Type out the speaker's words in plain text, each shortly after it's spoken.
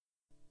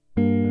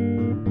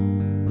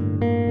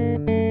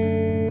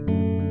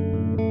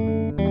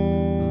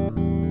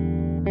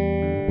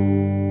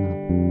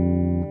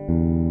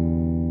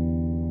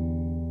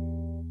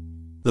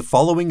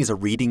following is a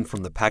reading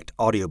from the Pact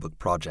audiobook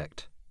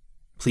project.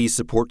 Please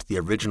support the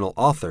original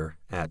author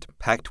at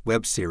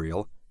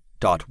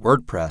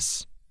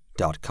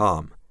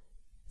pactwebserial.wordpress.com.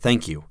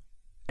 Thank you,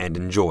 and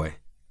enjoy.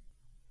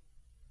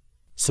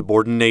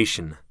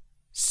 Subordination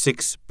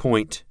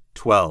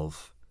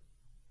 6.12.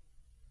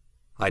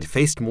 I'd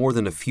faced more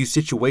than a few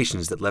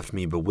situations that left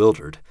me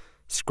bewildered,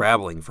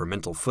 scrabbling for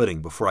mental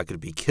footing before I could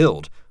be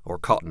killed or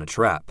caught in a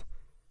trap.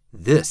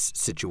 This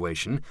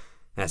situation,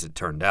 as it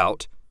turned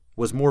out,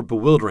 was more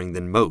bewildering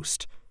than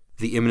most,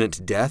 the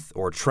imminent death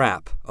or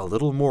trap a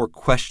little more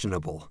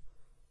questionable.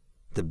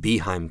 The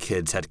Beheim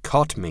kids had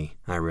caught me,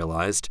 I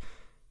realized.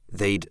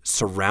 They'd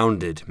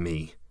surrounded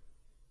me.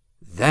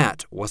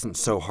 That wasn't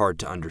so hard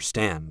to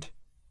understand.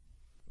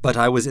 But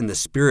I was in the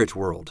spirit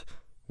world,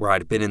 where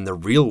I'd been in the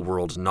real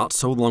world not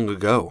so long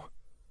ago.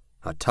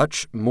 A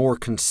touch more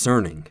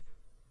concerning.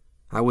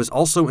 I was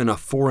also in a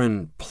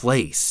foreign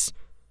place,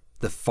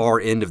 the far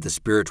end of the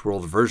spirit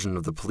world version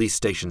of the police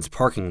station's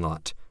parking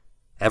lot.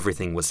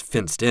 Everything was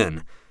fenced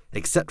in,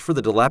 except for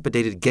the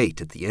dilapidated gate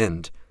at the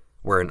end,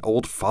 where an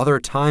old Father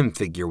Time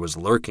figure was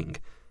lurking,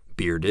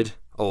 bearded,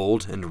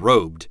 old, and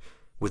robed,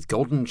 with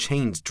golden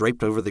chains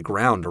draped over the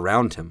ground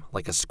around him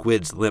like a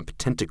squid's limp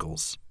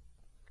tentacles.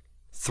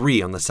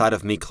 3 on the side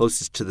of me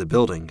closest to the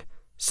building,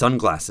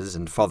 Sunglasses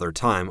and Father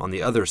Time on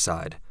the other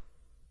side.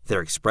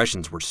 Their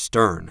expressions were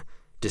stern,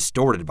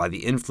 distorted by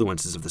the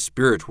influences of the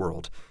spirit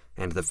world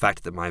and the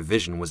fact that my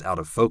vision was out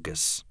of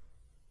focus.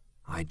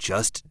 I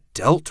just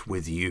dealt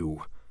with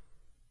you.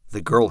 The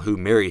girl who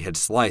Mary had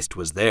sliced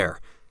was there,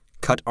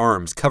 cut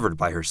arms covered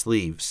by her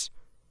sleeves.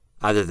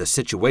 Either the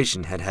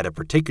situation had had a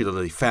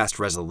particularly fast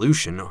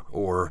resolution,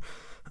 or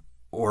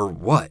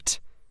what?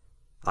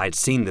 I'd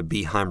seen the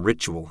Beheim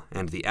ritual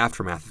and the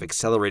aftermath of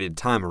accelerated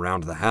time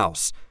around the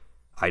house.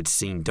 I'd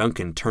seen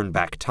Duncan turn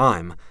back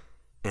time,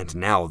 and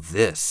now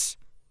this.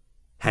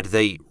 Had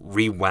they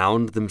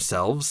rewound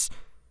themselves?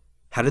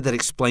 How did that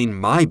explain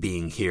my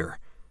being here?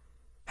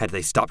 Had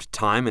they stopped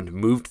time and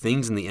moved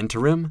things in the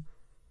interim?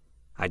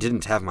 I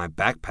didn't have my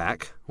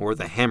backpack or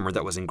the hammer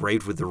that was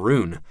engraved with the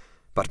rune,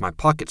 but my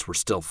pockets were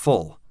still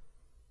full.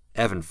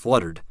 Evan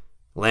fluttered,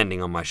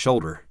 landing on my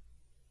shoulder.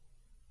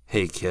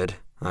 "Hey, kid,"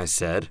 I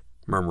said,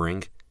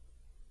 murmuring.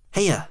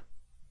 "Heya."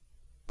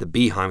 The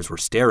Beheims were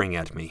staring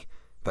at me,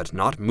 but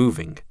not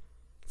moving.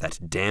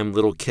 That damn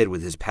little kid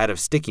with his pad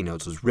of sticky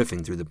notes was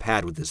riffing through the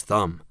pad with his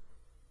thumb.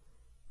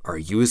 "Are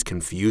you as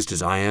confused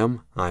as I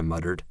am?" I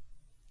muttered.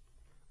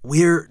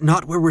 "We're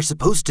not where we're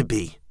supposed to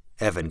be,"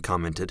 Evan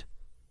commented.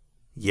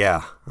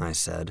 "Yeah," I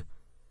said.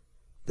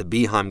 The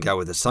Beheim guy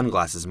with the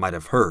sunglasses might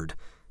have heard,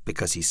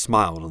 because he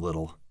smiled a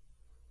little.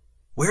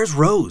 "Where's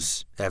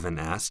Rose?" Evan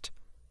asked.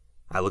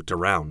 I looked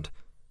around.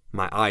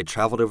 My eye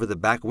traveled over the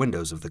back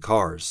windows of the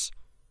cars.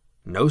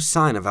 No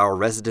sign of our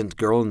resident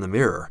girl in the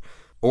mirror,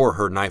 or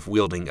her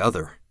knife-wielding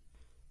other.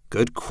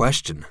 "Good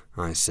question,"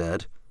 I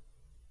said.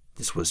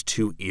 This was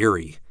too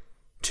eerie,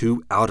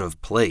 too out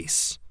of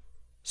place.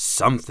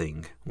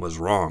 Something was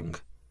wrong.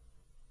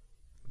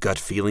 "Gut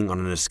feeling on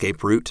an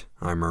escape route,"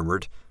 I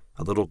murmured,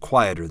 a little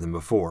quieter than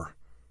before.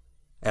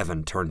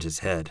 Evan turned his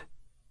head.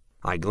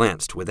 I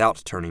glanced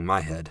without turning my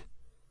head.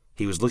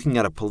 He was looking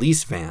at a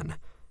police van,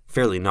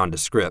 fairly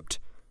nondescript,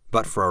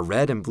 but for a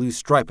red and blue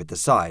stripe at the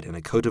side and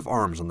a coat of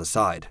arms on the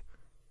side.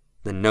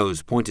 The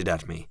nose pointed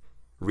at me,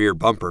 rear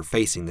bumper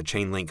facing the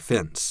chain-link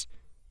fence.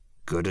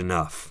 Good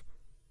enough.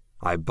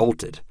 I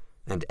bolted,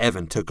 and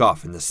Evan took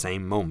off in the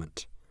same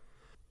moment.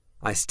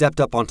 I stepped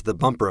up onto the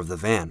bumper of the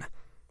van,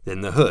 then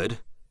the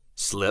hood,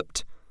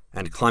 slipped,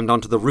 and climbed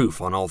onto the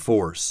roof on all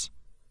fours.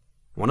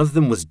 One of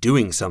them was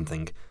doing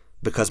something,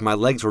 because my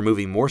legs were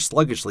moving more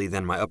sluggishly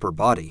than my upper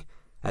body,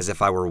 as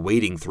if I were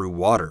wading through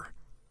water.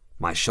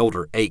 My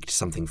shoulder ached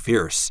something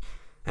fierce,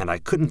 and I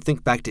couldn't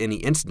think back to any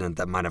incident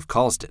that might have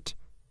caused it.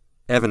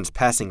 Evan's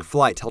passing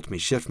flight helped me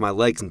shift my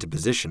legs into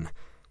position,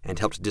 and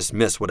helped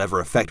dismiss whatever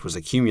effect was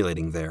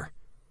accumulating there.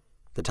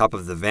 The top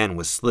of the van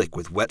was slick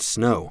with wet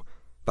snow,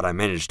 but I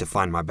managed to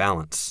find my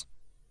balance.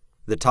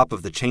 The top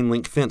of the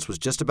chain-link fence was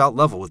just about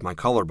level with my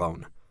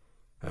collarbone.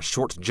 A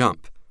short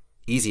jump,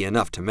 easy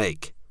enough to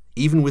make,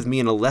 even with me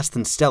in a less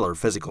than stellar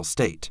physical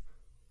state.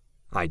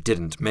 I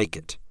didn't make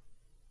it.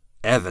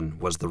 Evan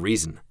was the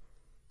reason.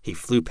 He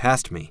flew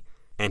past me,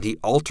 and he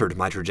altered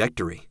my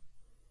trajectory.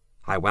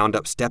 I wound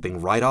up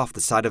stepping right off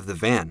the side of the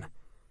van.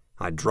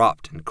 I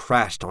dropped and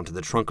crashed onto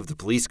the trunk of the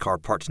police car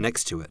parked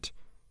next to it.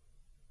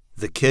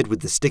 The kid with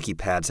the sticky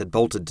pads had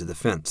bolted to the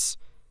fence.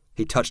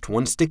 He touched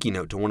one sticky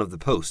note to one of the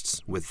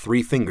posts with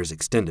 3 fingers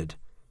extended.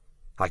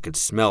 I could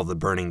smell the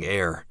burning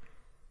air.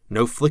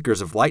 No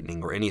flickers of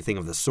lightning or anything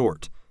of the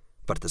sort,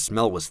 but the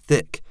smell was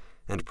thick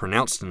and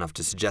pronounced enough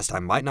to suggest I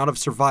might not have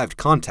survived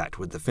contact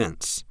with the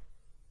fence.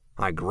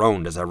 I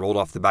groaned as I rolled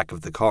off the back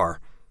of the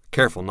car,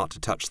 careful not to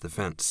touch the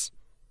fence.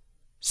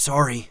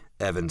 "Sorry,"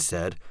 Evan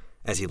said,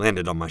 as he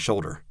landed on my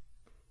shoulder.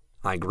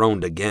 I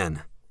groaned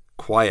again,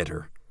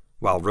 quieter,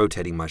 while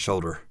rotating my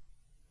shoulder.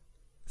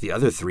 The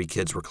other 3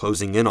 kids were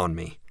closing in on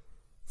me.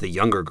 The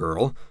younger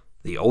girl,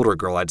 the older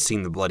girl I'd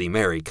seen the Bloody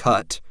Mary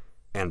cut,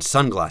 and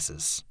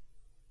Sunglasses,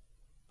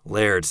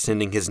 Laird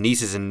sending his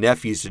nieces and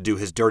nephews to do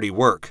his dirty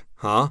work,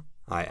 huh?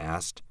 I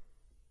asked.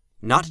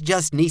 Not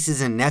just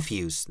nieces and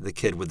nephews, the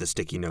kid with the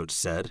sticky notes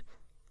said.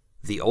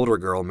 The older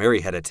girl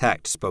Mary had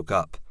attacked spoke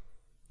up.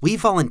 We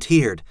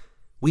volunteered.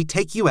 We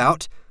take you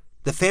out,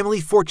 the family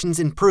fortunes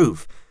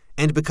improve,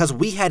 and because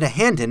we had a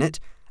hand in it,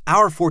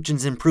 our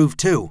fortunes improve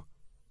too.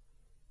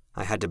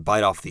 I had to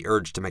bite off the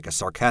urge to make a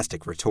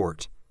sarcastic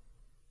retort.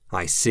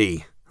 I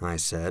see, I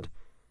said.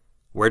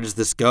 Where does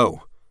this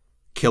go?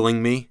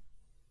 Killing me?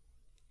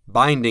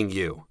 Binding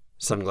you,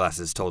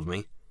 Sunglasses told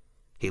me.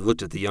 He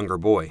looked at the younger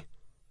boy.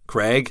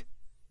 Craig?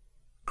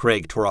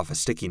 Craig tore off a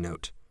sticky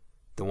note,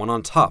 the one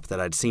on top that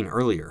I'd seen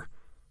earlier,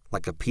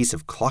 like a piece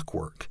of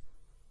clockwork.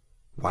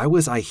 Why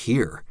was I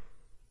here?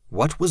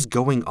 What was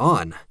going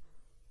on?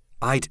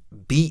 I'd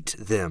beat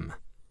them,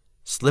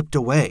 slipped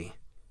away.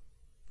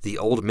 The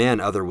old man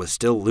other was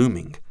still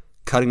looming,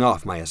 cutting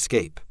off my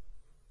escape.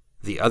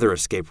 The other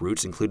escape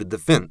routes included the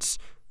fence,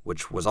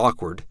 which was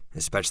awkward,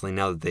 especially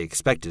now that they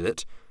expected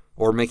it,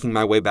 or making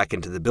my way back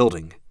into the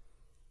building.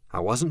 I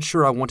wasn't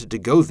sure I wanted to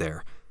go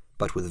there,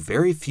 but with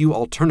very few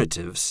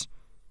alternatives.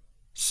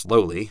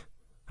 Slowly,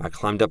 I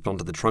climbed up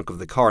onto the trunk of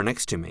the car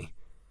next to me.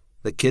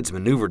 The kids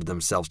maneuvered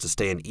themselves to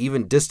stay an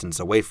even distance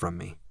away from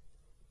me.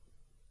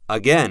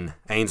 Again,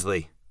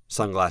 Ainsley,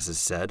 Sunglasses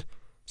said,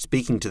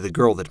 speaking to the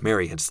girl that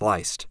Mary had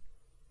sliced.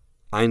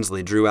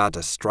 Ainsley drew out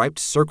a striped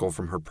circle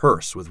from her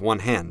purse with one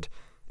hand,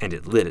 and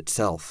it lit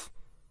itself.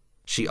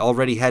 She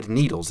already had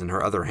needles in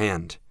her other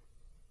hand.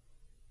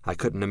 I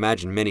couldn't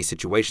imagine many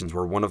situations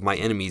where one of my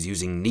enemies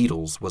using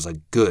needles was a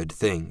good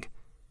thing.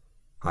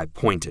 I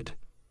pointed.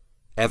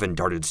 Evan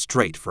darted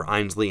straight for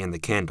Ainsley and the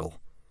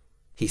candle.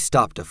 He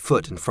stopped a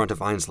foot in front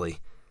of Ainsley,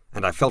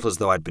 and I felt as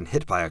though I'd been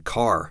hit by a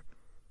car.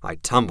 I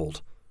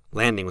tumbled,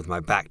 landing with my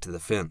back to the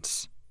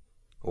fence.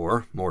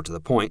 Or, more to the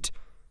point,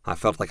 I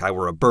felt like I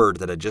were a bird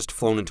that had just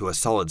flown into a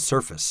solid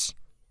surface.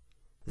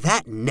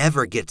 That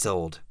never gets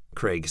old,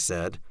 Craig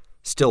said,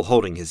 still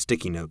holding his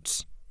sticky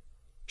notes.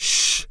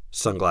 Shh,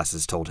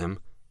 Sunglasses told him.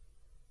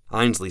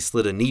 Ainsley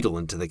slid a needle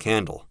into the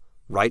candle,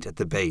 right at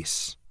the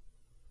base.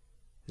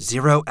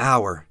 0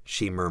 hour,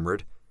 she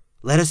murmured.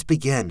 Let us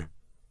begin.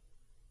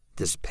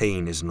 This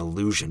pain is an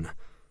illusion,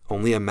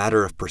 only a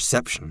matter of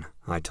perception,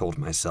 I told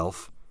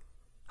myself.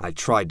 I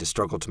tried to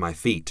struggle to my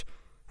feet,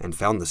 and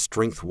found the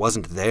strength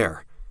wasn't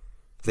there.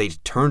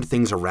 They'd turned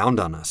things around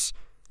on us,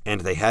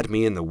 and they had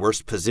me in the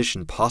worst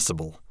position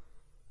possible.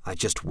 I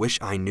just wish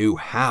I knew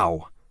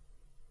how.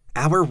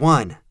 Hour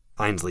 1,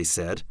 Ainsley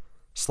said,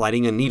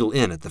 sliding a needle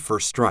in at the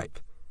first stripe.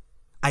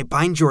 I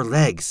bind your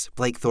legs,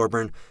 Blake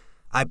Thorburn.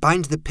 I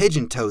bind the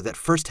pigeon toe that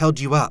first held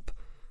you up.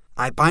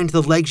 I bind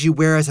the legs you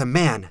wear as a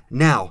man,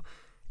 now,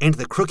 and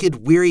the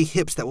crooked, weary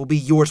hips that will be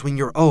yours when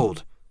you're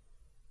old.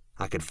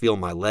 I could feel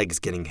my legs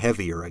getting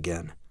heavier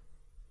again.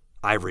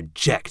 I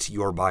reject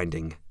your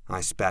binding,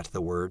 I spat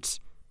the words.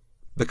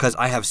 Because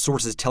I have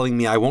sources telling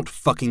me I won't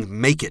fucking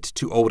make it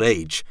to old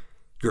age.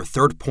 Your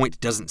third point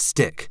doesn't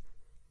stick.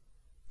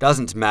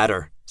 Doesn't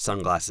matter,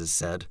 Sunglasses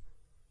said.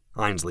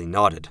 Ainsley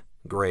nodded,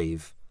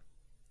 grave.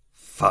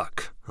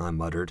 Fuck, I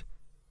muttered.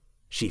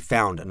 She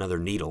found another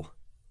needle.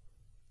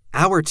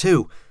 Hour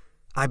 2.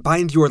 I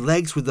bind your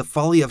legs with the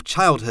folly of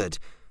childhood,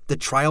 the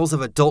trials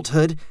of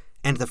adulthood,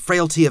 and the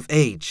frailty of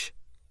age.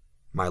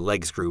 My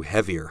legs grew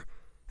heavier,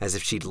 as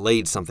if she'd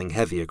laid something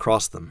heavy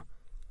across them.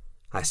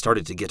 I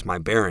started to get my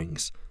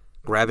bearings,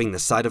 grabbing the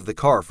side of the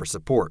car for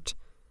support,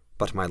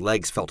 but my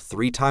legs felt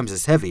 3 times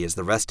as heavy as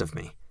the rest of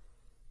me.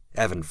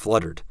 Evan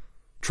fluttered,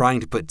 trying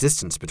to put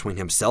distance between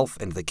himself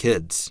and the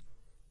kids.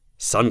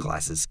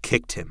 Sunglasses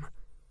kicked him.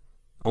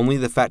 Only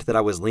the fact that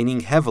I was leaning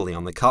heavily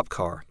on the cop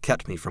car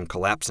kept me from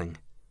collapsing.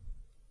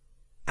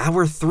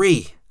 Hour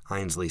 3,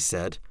 Ainsley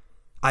said.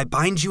 I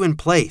bind you in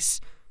place,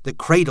 the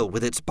cradle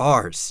with its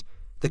bars,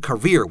 the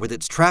career with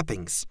its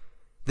trappings,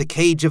 the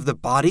cage of the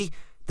body,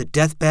 the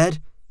deathbed,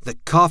 the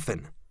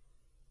coffin.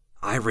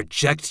 I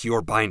reject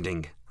your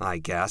binding, I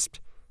gasped,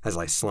 as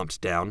I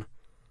slumped down.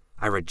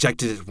 I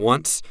rejected it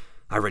once,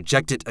 I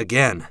reject it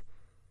again.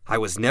 I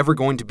was never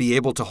going to be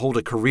able to hold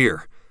a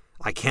career.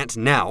 I can't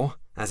now,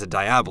 as a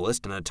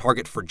diabolist and a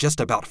target for just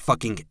about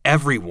fucking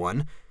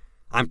everyone.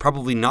 I'm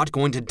probably not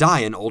going to die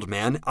an old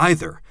man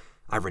either.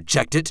 I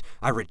reject it,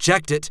 I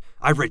reject it,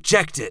 I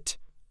reject it.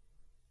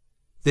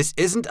 This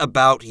isn't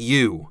about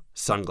you,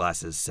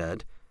 Sunglasses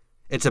said.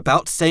 It's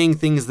about saying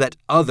things that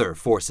other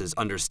forces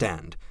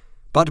understand.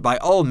 But by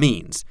all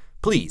means,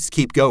 please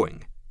keep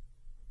going.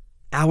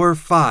 Hour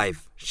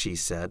 5, she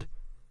said.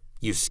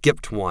 You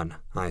skipped one,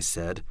 I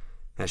said,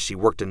 as she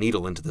worked a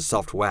needle into the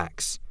soft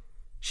wax.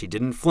 She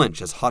didn't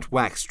flinch as hot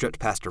wax stripped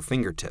past her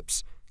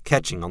fingertips,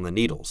 catching on the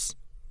needles.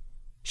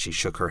 She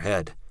shook her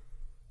head.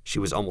 She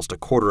was almost a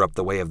quarter up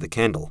the way of the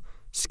candle,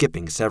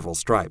 skipping several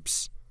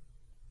stripes.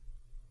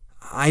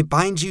 I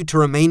bind you to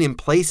remain in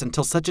place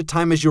until such a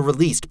time as you're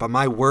released by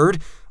my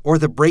word or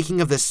the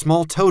breaking of this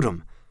small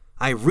totem.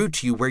 I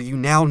root you where you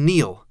now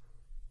kneel.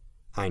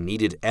 I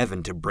needed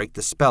Evan to break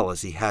the spell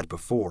as he had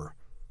before.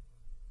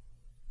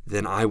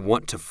 Then I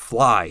want to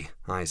fly,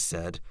 I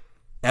said.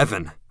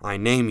 Evan, I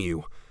name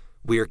you.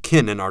 We are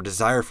kin in our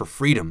desire for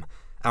freedom,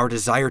 our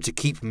desire to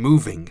keep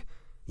moving.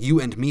 You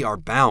and me are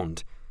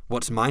bound.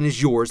 What's mine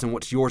is yours, and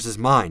what's yours is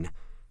mine.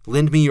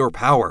 Lend me your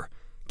power.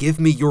 Give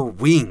me your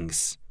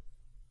wings."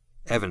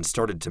 Evan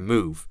started to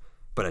move,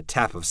 but a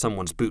tap of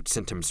someone's boot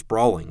sent him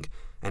sprawling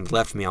and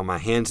left me on my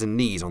hands and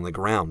knees on the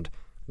ground,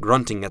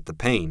 grunting at the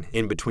pain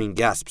in between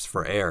gasps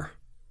for air.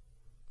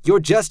 "You're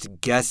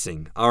just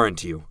guessing,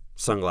 aren't you?"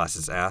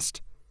 Sunglasses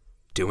asked.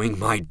 "Doing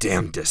my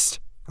damnedest,"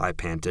 I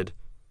panted.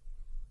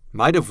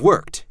 "Might have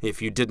worked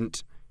if you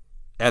didn't—"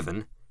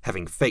 Evan,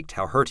 having faked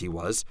how hurt he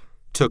was,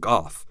 took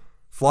off,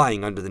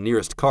 flying under the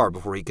nearest car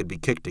before he could be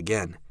kicked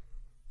again.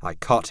 I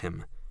caught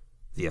him.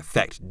 The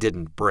effect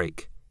didn't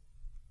break.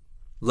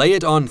 "Lay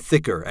it on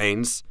thicker,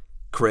 Ains.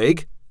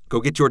 Craig,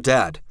 go get your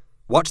dad.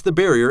 Watch the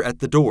barrier at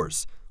the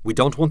doors. We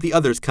don't want the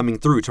others coming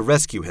through to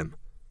rescue him."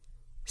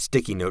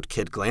 Sticky Note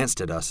Kid glanced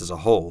at us as a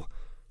whole,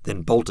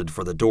 then bolted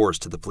for the doors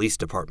to the police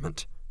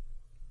department.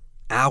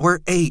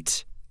 "Hour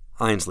 8,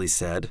 Ainsley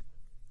said.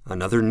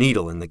 Another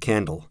needle in the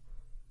candle.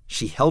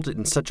 She held it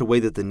in such a way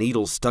that the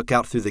needles stuck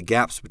out through the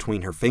gaps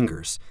between her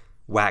fingers,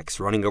 wax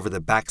running over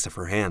the backs of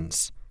her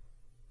hands.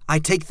 "I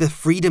take the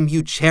freedom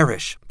you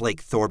cherish,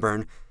 Blake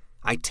Thorburn.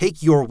 I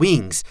take your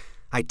wings.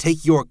 I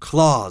take your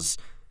claws.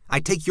 I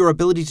take your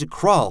ability to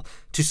crawl,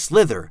 to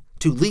slither,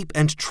 to leap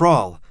and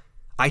trawl.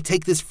 I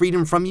take this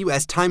freedom from you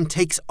as time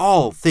takes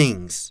all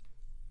things."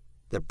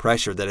 The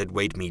pressure that had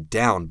weighed me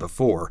down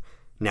before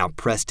now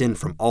pressed in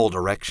from all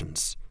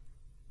directions.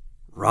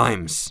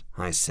 "Rhymes,"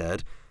 I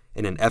said,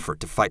 in an effort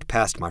to fight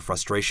past my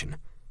frustration.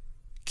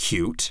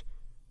 "Cute."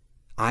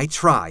 "I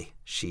try,"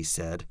 she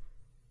said.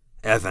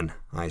 "Evan,"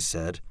 I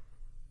said.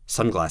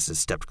 Sunglasses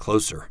stepped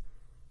closer.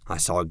 I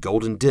saw a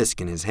golden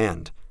disc in his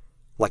hand,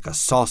 like a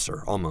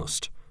saucer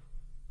almost.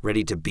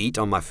 Ready to beat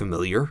on my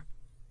familiar?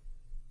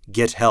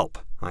 "Get help,"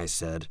 I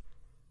said.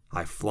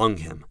 I flung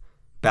him,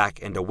 back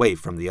and away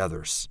from the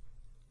others.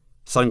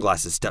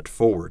 Sunglasses stepped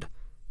forward,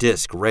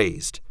 disc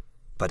raised,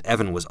 but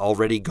Evan was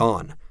already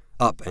gone,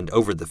 up and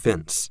over the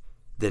fence,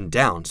 then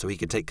down so he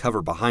could take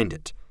cover behind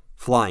it,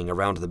 flying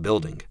around the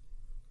building.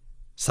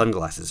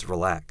 Sunglasses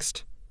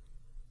relaxed.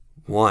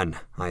 "1,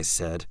 I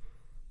said.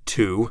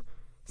 2,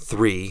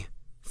 3,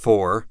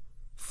 4,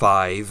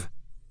 5.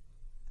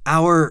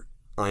 "Hour,"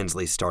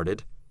 Ainsley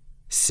started.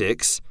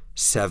 6,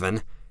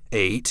 7,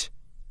 8.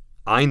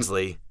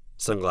 "Ainsley,"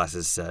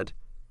 Sunglasses said.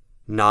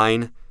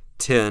 9,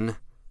 10,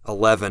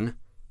 11,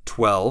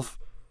 12,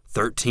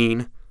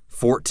 13,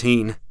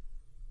 14.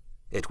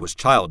 It was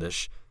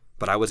childish,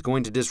 but I was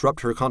going to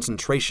disrupt her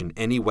concentration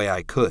any way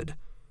I could.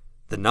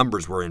 The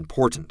numbers were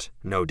important,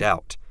 no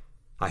doubt.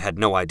 I had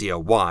no idea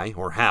why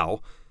or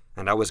how,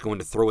 and I was going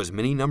to throw as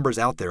many numbers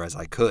out there as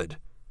I could.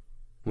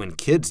 When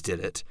kids did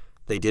it,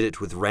 they did it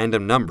with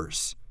random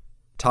numbers.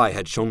 Ty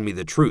had shown me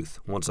the truth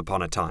once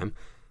upon a time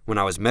when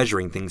I was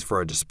measuring things for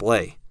a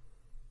display.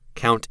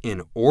 Count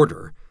in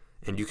order,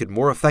 and you could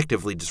more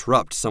effectively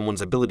disrupt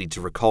someone's ability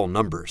to recall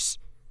numbers.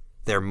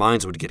 Their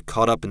minds would get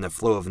caught up in the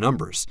flow of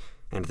numbers,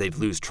 and they'd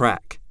lose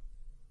track.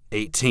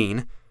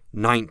 18,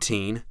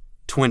 19,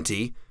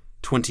 20,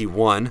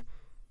 21,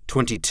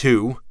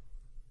 22.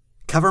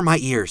 "Cover my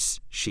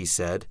ears," she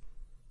said.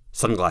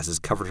 Sunglasses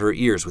covered her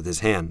ears with his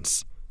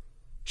hands.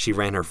 She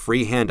ran her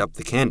free hand up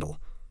the candle,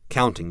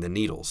 counting the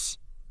needles.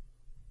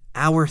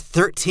 "Hour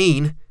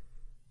 13.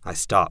 I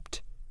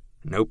stopped.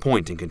 No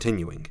point in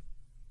continuing.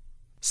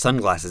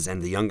 Sunglasses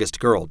and the youngest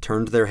girl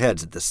turned their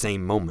heads at the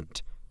same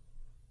moment.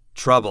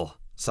 "Trouble,"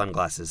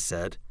 Sunglasses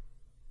said.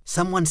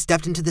 "Someone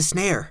stepped into the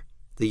snare,"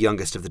 the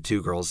youngest of the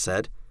two girls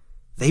said.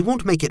 "They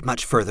won't make it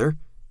much further."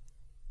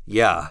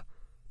 "Yeah.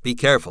 Be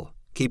careful.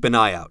 Keep an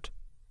eye out."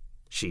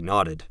 She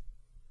nodded.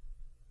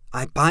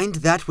 "I bind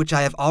that which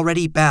I have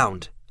already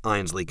bound,"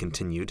 Ainsley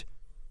continued.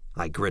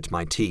 I grit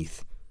my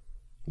teeth.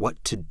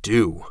 What to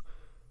do?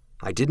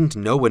 I didn't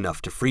know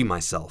enough to free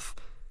myself,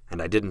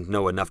 and I didn't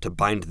know enough to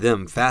bind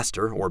them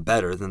faster or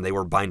better than they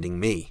were binding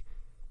me.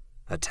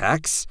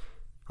 Attacks?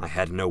 I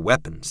had no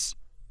weapons.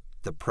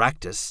 The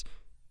practice?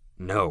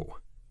 No.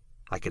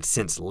 I could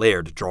sense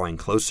Laird drawing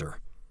closer.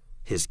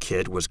 His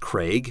kid was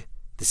Craig,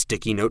 the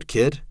Sticky Note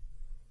Kid?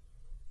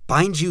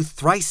 "Bind you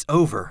thrice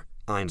over,"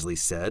 Ainsley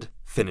said,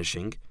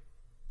 finishing.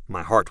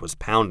 My heart was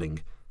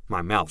pounding,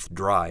 my mouth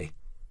dry.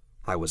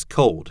 I was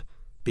cold,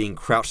 being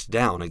crouched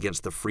down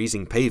against the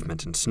freezing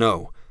pavement and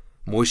snow,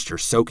 moisture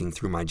soaking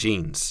through my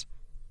jeans.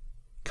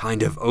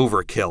 "Kind of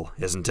overkill,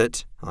 isn't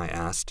it?" I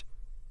asked.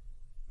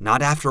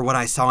 "Not after what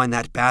I saw in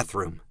that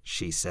bathroom,"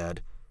 she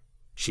said.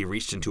 She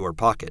reached into her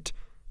pocket,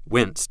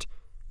 winced,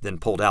 then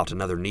pulled out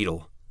another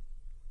needle.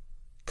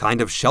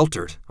 "Kind of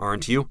sheltered,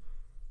 aren't you?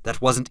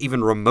 That wasn't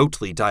even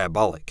remotely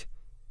diabolic."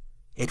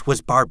 "It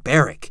was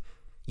barbaric.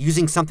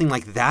 Using something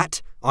like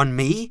that on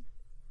me?"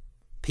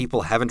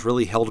 "People haven't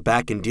really held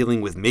back in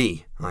dealing with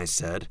me," I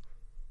said.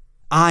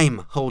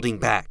 "I'm holding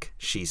back,"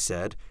 she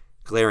said,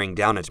 glaring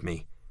down at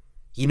me.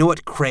 "You know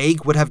what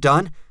Craig would have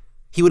done?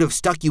 He would have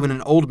stuck you in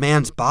an old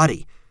man's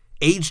body,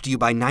 aged you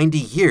by 90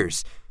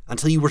 years,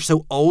 until you were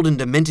so old and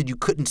demented you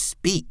couldn't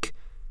speak.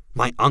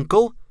 My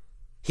uncle?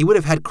 He would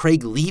have had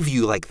Craig leave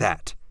you like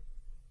that."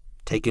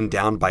 "Taken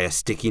down by a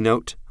sticky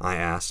note?" I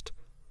asked.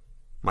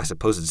 My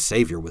supposed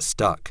savior was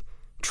stuck,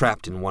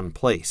 trapped in one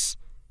place,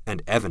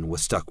 and Evan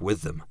was stuck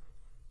with them.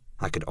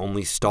 I could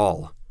only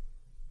stall.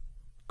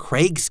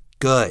 "Craig's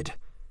good.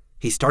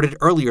 He started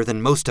earlier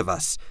than most of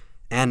us,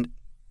 and—"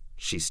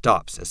 She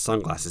stops as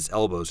Sunglasses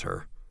elbows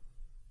her.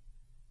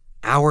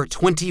 "Hour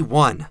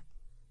 21.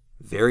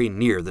 Very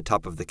near the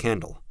top of the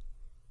candle.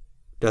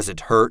 "Does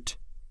it hurt?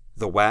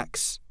 The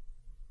wax?"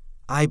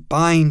 "I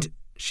bind—"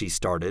 she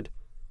started.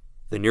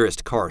 The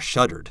nearest car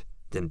shuddered,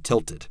 then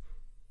tilted.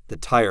 The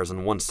tires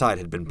on one side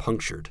had been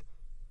punctured.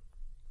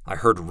 I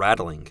heard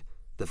rattling.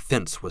 The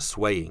fence was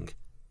swaying.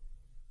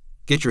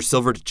 "Get your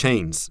silvered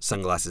chains,"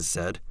 Sunglasses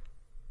said.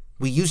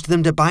 "We used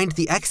them to bind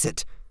the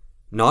exit."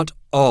 "Not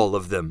all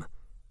of them.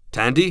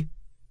 Tandy?"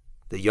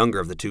 The younger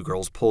of the two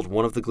girls pulled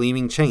one of the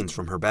gleaming chains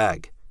from her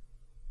bag.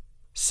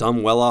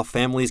 "Some well-off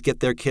families get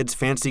their kids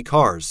fancy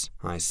cars,"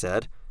 I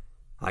said.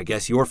 "I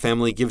guess your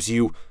family gives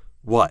you,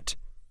 what,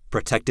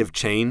 protective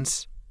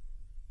chains?"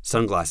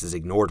 Sunglasses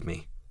ignored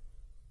me.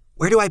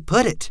 "Where do I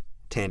put it?"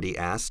 Tandy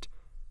asked.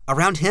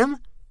 "Around him?"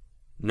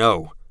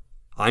 "No.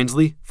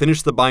 Ainsley,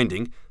 finish the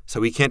binding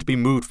so he can't be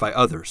moved by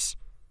others.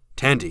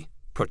 Tandy,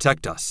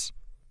 protect us."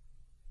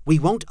 "We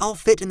won't all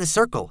fit in the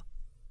circle."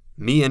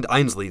 "Me and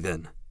Ainsley,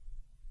 then."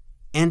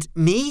 "And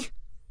me?"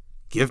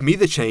 "Give me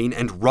the chain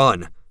and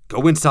run.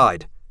 Go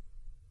inside."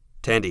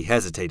 Tandy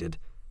hesitated,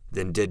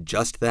 then did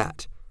just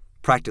that,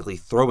 practically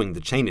throwing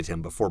the chain at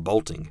him before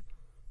bolting.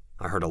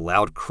 I heard a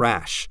loud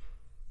crash.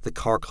 The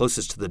car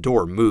closest to the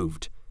door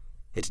moved.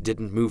 It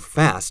didn't move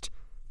fast,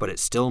 but it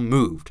still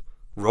moved,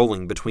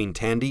 rolling between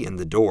Tandy and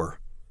the door.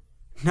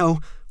 "No,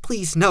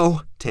 please,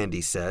 no,"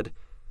 Tandy said.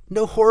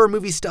 "No horror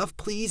movie stuff,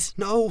 please,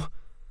 no."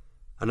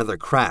 Another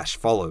crash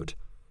followed.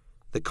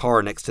 The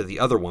car next to the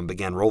other one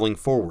began rolling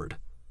forward.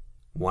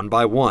 One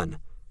by one,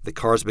 the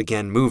cars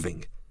began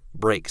moving,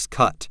 brakes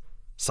cut,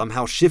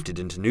 somehow shifted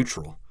into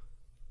neutral.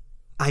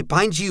 "I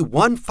bind you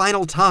one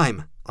final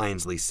time,"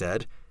 Ainsley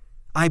said.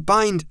 "I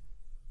bind—"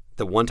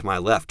 The one to my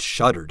left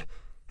shuddered,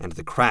 and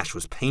the crash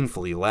was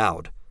painfully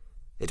loud.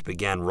 It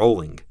began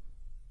rolling.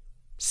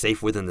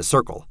 Safe within the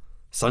circle,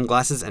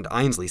 Sunglasses and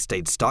Ainsley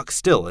stayed stock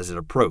still as it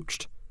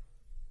approached.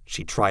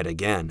 She tried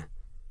again.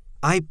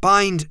 "I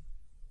bind—"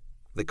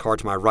 The car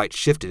to my right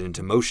shifted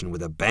into motion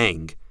with a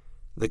bang.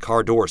 The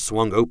car door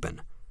swung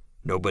open.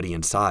 Nobody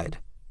inside.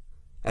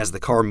 As the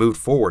car moved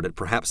forward at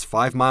perhaps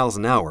 5 miles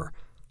an hour,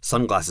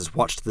 Sunglasses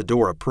watched the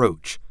door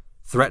approach,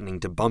 threatening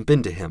to bump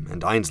into him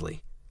and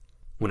Ainsley.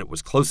 When it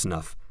was close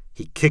enough,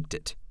 he kicked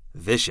it,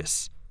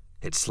 vicious.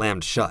 It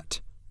slammed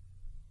shut.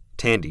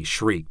 Tandy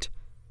shrieked.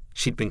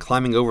 She'd been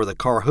climbing over the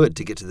car hood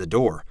to get to the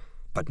door,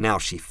 but now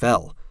she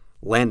fell,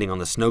 landing on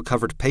the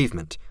snow-covered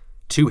pavement,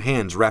 2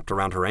 hands wrapped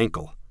around her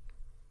ankle.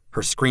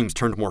 Her screams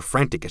turned more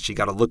frantic as she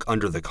got a look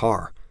under the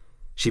car.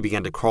 She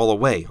began to crawl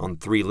away on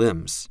 3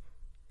 limbs.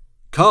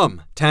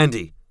 "Come,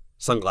 Tandy,"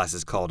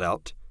 Sunglasses called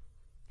out.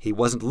 He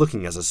wasn't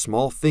looking as a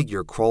small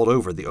figure crawled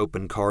over the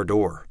open car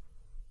door.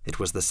 It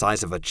was the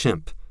size of a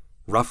chimp,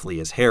 roughly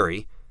as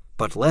hairy,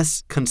 but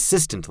less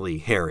consistently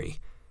hairy,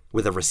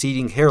 with a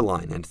receding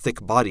hairline and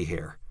thick body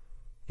hair.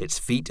 Its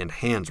feet and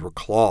hands were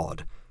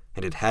clawed,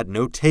 and it had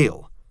no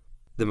tail.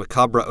 The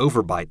macabre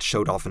overbite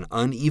showed off an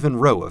uneven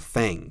row of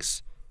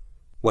fangs.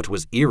 What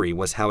was eerie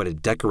was how it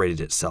had decorated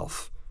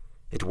itself.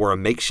 It wore a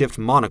makeshift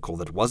monocle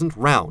that wasn't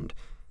round,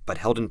 but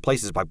held in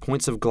places by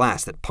points of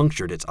glass that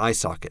punctured its eye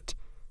socket.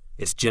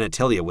 Its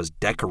genitalia was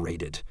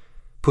decorated,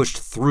 pushed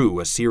through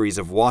a series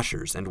of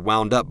washers and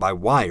wound up by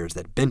wires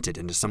that bent it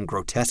into some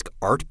grotesque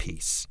art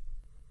piece.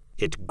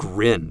 It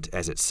grinned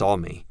as it saw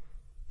me.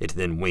 It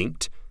then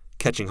winked,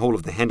 catching hold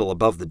of the handle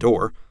above the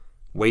door,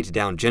 weighed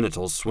down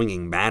genitals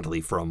swinging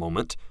madly for a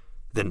moment,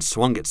 then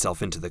swung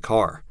itself into the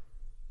car.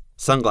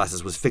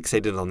 Sunglasses was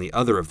fixated on the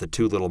other of the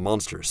 2 little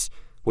monsters,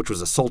 which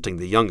was assaulting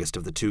the youngest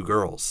of the 2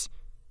 girls.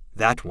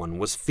 That one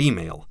was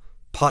female,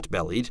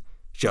 pot-bellied,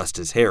 just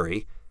as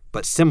hairy,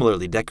 but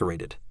similarly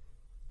decorated.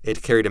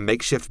 It carried a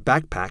makeshift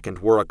backpack and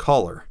wore a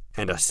collar,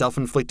 and a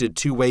self-inflicted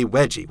 2-way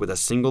wedgie with a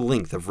single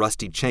length of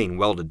rusty chain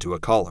welded to a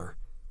collar.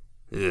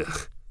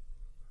 Ugh.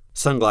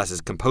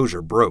 Sunglasses'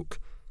 composure broke,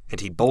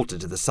 and he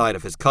bolted to the side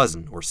of his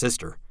cousin or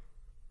sister.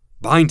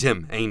 "Bind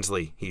him,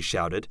 Ainsley," he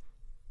shouted.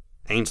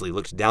 Ainsley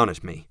looked down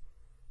at me.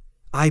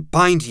 "I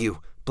bind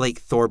you, Blake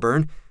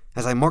Thorburn,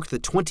 as I mark the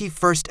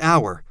 21st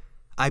hour.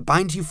 I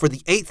bind you for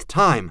the 8th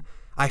time.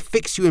 I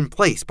fix you in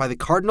place by the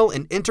cardinal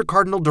and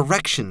intercardinal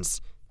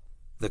directions."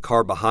 The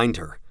car behind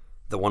her,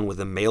 the one with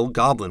the male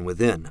goblin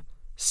within,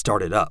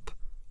 started up,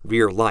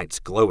 rear lights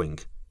glowing.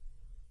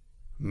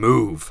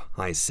 "Move,"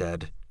 I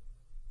said.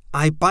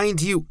 "I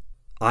bind you—"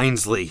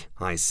 "Ainsley,"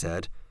 I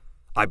said.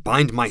 "I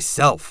bind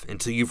myself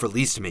until you've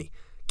released me.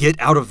 Get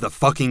out of the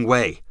fucking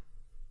way."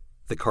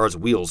 The car's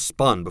wheels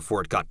spun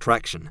before it got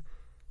traction.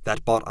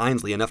 That bought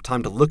Ainsley enough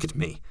time to look at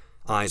me,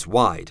 eyes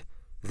wide,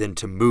 then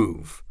to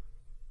move.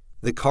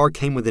 The car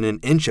came within an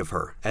inch of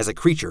her as a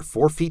creature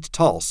 4 feet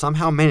tall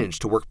somehow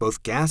managed to work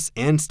both gas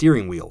and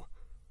steering wheel.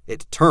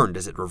 It turned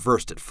as it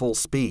reversed at full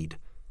speed.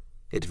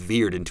 It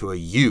veered into a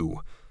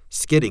U,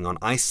 skidding on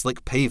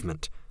ice-slick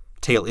pavement,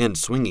 tail end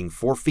swinging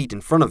 4 feet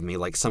in front of me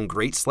like some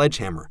great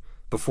sledgehammer,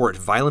 before it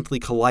violently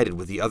collided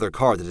with the other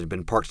car that had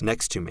been parked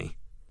next to me.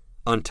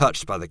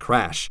 Untouched by the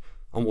crash,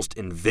 almost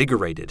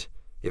invigorated,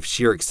 if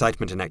sheer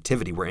excitement and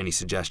activity were any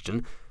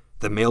suggestion,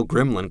 the male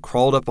gremlin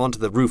crawled up onto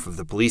the roof of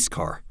the police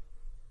car.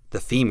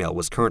 The female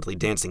was currently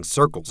dancing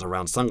circles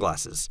around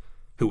Sunglasses,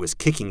 who was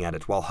kicking at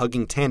it while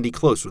hugging Tandy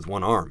close with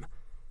one arm.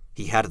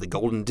 He had the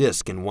golden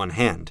disc in one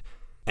hand,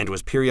 and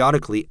was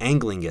periodically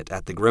angling it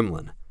at the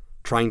gremlin,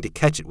 trying to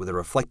catch it with a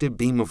reflected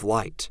beam of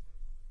light.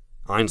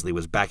 Ainsley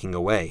was backing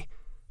away,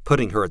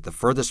 putting her at the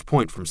furthest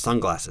point from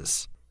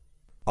Sunglasses.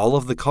 All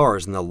of the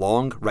cars in the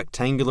long,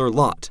 rectangular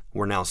lot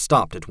were now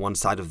stopped at one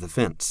side of the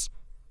fence.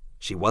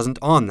 She wasn't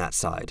on that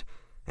side,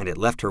 and it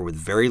left her with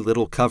very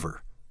little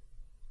cover.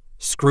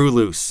 "Screw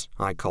loose,"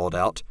 I called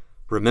out,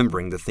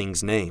 remembering the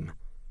thing's name.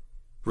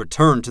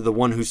 "Return to the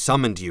one who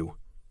summoned you."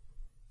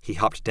 He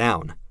hopped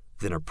down,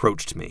 then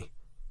approached me,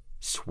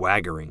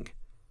 swaggering,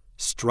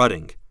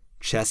 strutting,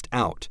 chest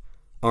out,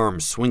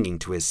 arms swinging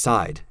to his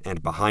side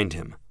and behind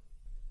him.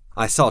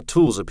 I saw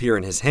tools appear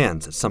in his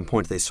hands at some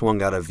point. They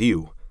swung out of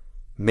view.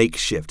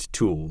 Makeshift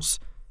tools,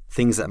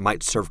 things that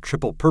might serve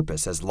triple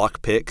purpose as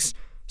lockpicks,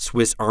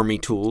 Swiss Army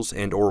tools,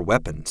 and/or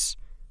weapons.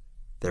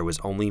 There was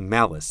only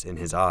malice in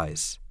his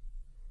eyes.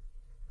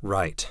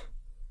 Right.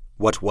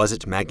 What was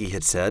it Maggie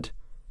had said?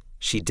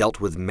 She dealt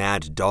with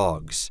mad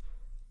dogs,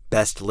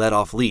 best let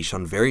off leash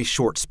on very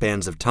short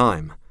spans of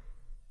time,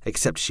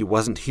 except she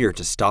wasn't here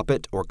to stop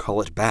it or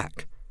call it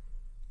back.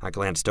 I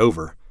glanced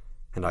over,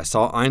 and I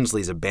saw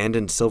Ainsley's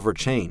abandoned silver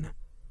chain.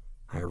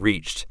 I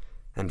reached,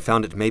 and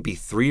found it maybe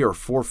 3 or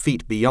 4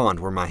 feet beyond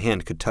where my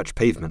hand could touch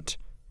pavement.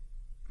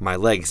 My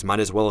legs might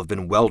as well have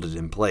been welded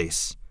in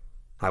place.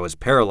 I was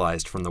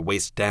paralyzed from the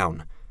waist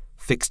down,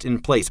 fixed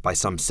in place by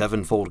some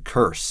 7-fold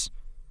curse.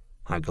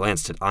 I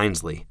glanced at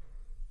Ainsley.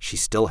 She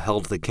still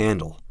held the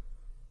candle.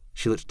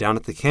 She looked down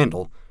at the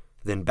candle,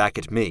 then back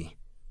at me.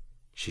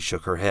 She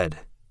shook her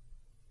head.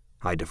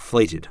 I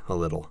deflated a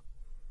little.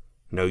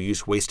 No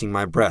use wasting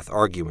my breath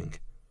arguing.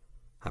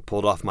 I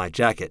pulled off my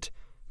jacket,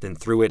 then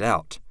threw it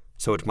out,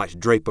 so it might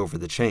drape over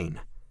the chain.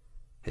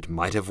 It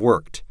might have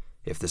worked,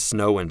 if the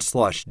snow and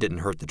slush didn't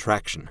hurt the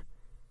traction.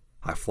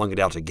 I flung it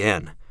out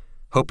again,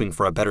 hoping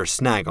for a better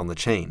snag on the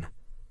chain.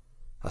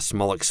 A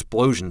small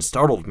explosion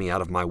startled me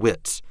out of my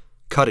wits,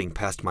 cutting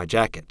past my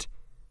jacket.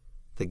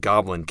 The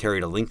goblin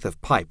carried a length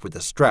of pipe with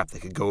a strap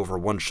that could go over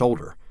one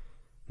shoulder.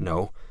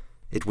 No,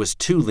 it was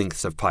 2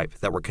 lengths of pipe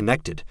that were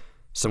connected,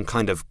 some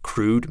kind of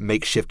crude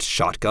makeshift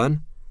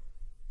shotgun.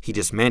 He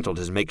dismantled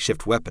his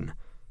makeshift weapon,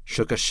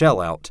 shook a shell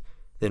out,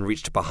 then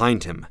reached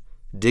behind him,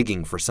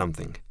 digging for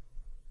something.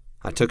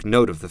 I took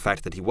note of the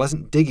fact that he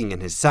wasn't digging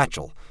in his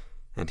satchel,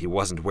 and he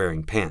wasn't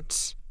wearing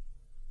pants.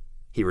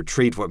 He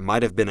retrieved what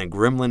might have been a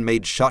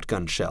gremlin-made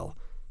shotgun shell,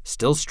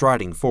 still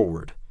striding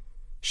forward.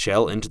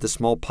 Shell into the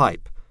small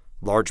pipe,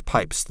 large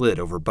pipe slid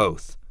over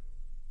both.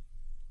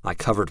 I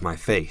covered my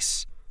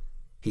face.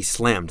 He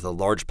slammed the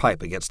large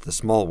pipe against the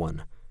small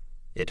one.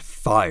 It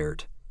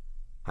fired.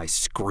 I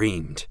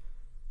screamed.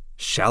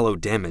 Shallow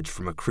damage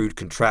from a crude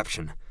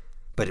contraption,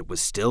 but it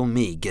was still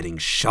me getting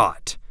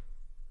shot.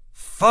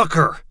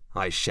 "Fucker!"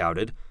 I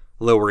shouted,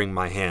 lowering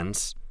my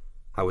hands.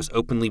 I was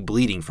openly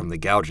bleeding from the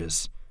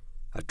gouges.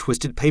 A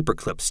twisted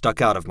paperclip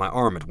stuck out of my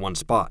arm at one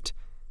spot,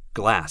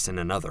 glass in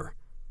another.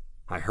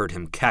 I heard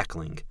him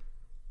cackling.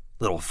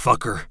 "Little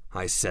fucker,"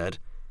 I said.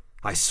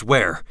 "I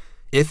swear,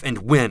 if and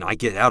when I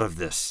get out of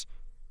this."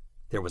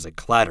 There was a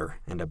clatter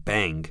and a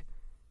bang.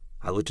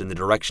 I looked in the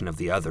direction of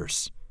the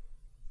others.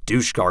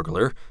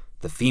 Douche-gargler,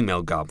 the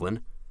female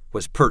goblin,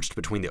 was perched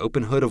between the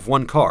open hood of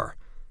one car,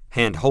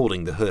 hand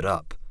holding the hood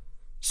up.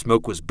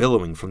 Smoke was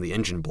billowing from the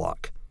engine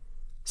block.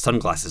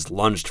 Sunglasses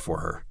lunged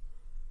for her.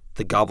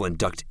 The goblin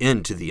ducked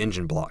into the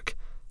engine block,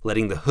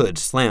 letting the hood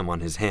slam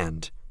on his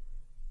hand.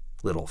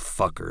 Little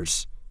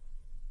fuckers.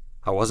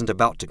 I wasn't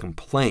about to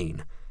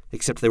complain,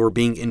 except they were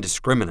being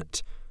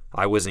indiscriminate.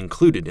 I was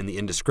included in the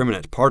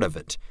indiscriminate part of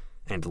it,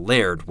 and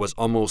Laird was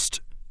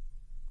almost...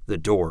 The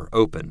door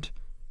opened.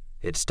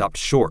 It stopped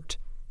short,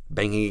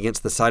 banging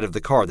against the side of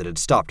the car that had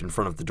stopped in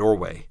front of the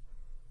doorway.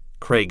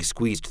 Craig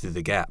squeezed through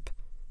the gap.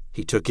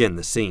 He took in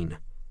the scene.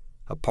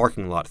 A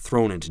parking lot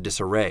thrown into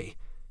disarray,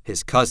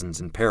 his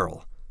cousins in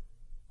peril.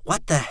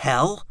 "What the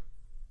hell?"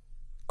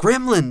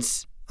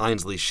 "Gremlins!"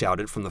 Ainsley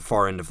shouted from the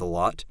far end of the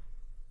lot.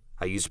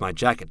 I used my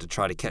jacket to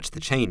try to catch the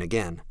chain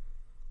again.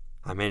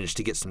 I managed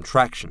to get some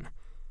traction,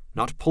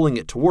 not pulling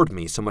it toward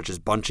me so much as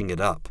bunching it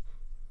up.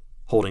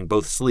 Holding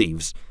both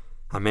sleeves,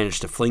 I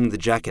managed to fling the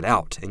jacket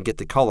out and get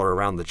the collar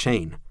around the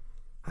chain.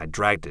 I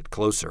dragged it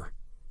closer.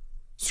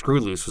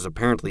 Screwloose was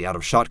apparently out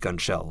of shotgun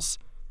shells.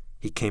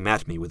 He came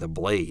at me with a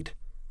blade.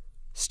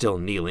 Still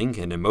kneeling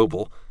and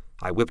immobile,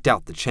 I whipped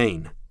out the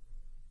chain.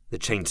 The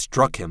chain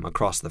struck him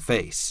across the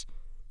face.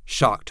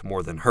 Shocked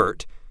more than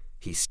hurt,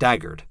 he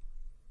staggered.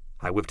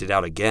 I whipped it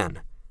out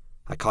again.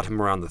 I caught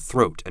him around the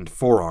throat and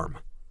forearm.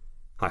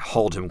 I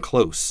hauled him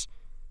close.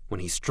 When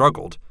he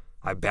struggled,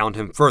 I bound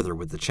him further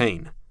with the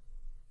chain.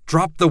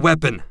 "Drop the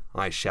weapon!"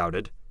 I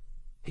shouted.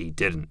 He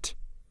didn't.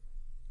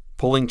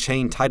 Pulling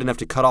chain tight enough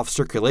to cut off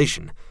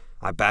circulation,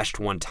 I bashed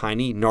one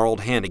tiny, gnarled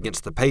hand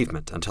against the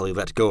pavement until he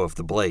let go of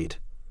the blade.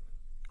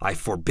 "I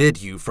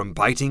forbid you from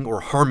biting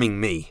or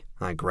harming me,"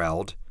 I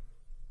growled.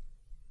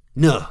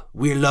 "Nuh,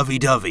 we're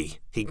lovey-dovey,"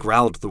 he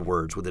growled the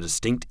words with a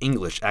distinct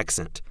English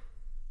accent.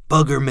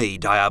 "Bugger me,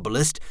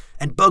 Diabolist,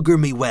 and bugger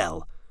me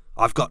well.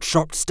 I've got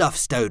sharp stuff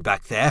stowed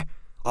back there.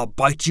 I'll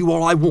bite you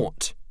all I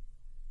want."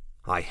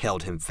 I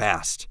held him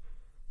fast.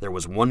 There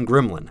was one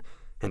gremlin,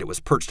 and it was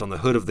perched on the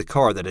hood of the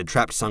car that had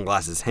trapped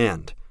Sunglass's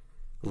hand.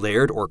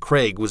 Laird or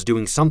Craig was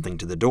doing something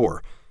to the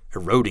door,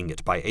 eroding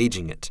it by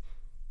aging it.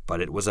 But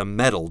it was a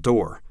metal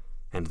door,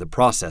 and the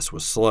process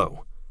was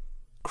slow.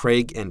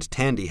 Craig and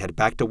Tandy had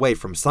backed away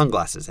from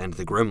Sunglasses and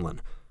the gremlin,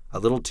 a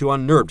little too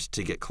unnerved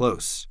to get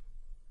close.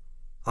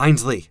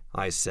 "Ainsley,"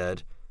 I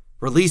said,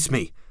 "release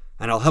me,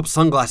 and I'll help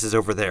Sunglasses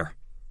over there."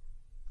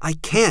 "I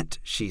can't,"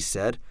 she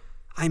said.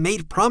 "I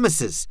made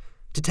promises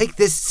to take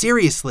this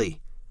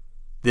seriously."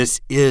 "This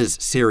is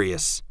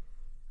serious."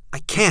 "I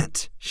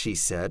can't," she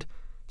said,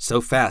 so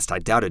fast I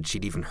doubted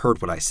she'd even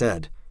heard what I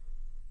said.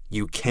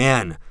 "You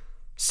can.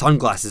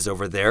 Sunglasses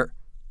over there."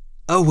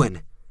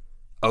 "Owen."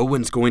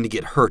 "Owen's going to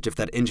get hurt if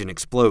that engine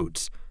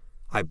explodes.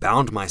 I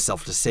bound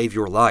myself to save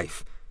your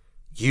life.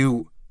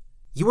 You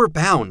were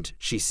bound,"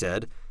 she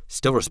said,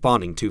 still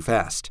responding too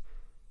fast.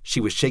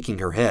 She was shaking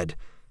her head,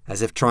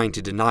 as if trying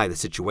to deny the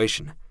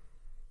situation.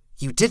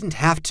 "You didn't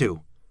have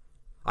to."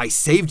 "I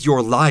saved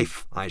your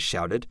life," I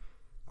shouted.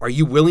 "Are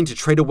you willing to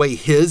trade away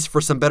his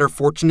for some better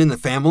fortune in the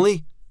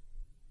family?"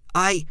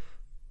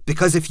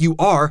 Because if you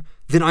are,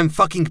 then I'm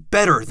fucking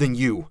better than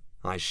you,"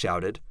 I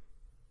shouted.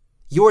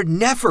 "You're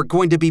never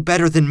going to be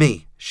better than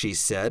me," she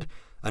said,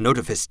 a note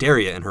of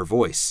hysteria in her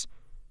voice.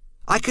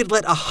 "I could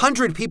let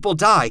 100 people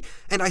die,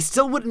 and I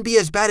still wouldn't be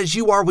as bad as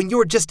you are when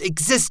you're just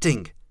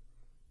existing."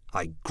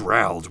 I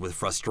growled with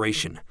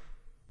frustration,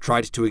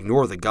 tried to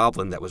ignore the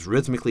goblin that was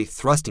rhythmically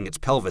thrusting its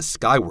pelvis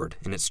skyward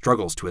in its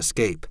struggles to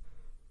escape.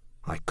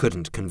 I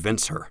couldn't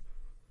convince her.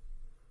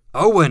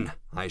 "Owen,"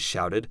 I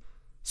shouted.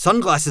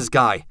 "Sunglasses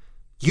guy,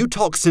 you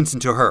talk sense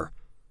into her."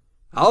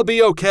 "I'll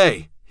be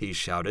okay," he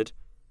shouted.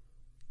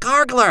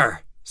 "Gargler!"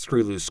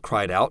 Screwloose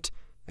cried out,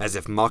 as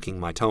if mocking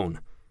my tone.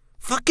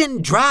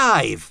 "Fucking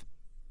drive!"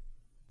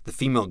 The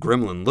female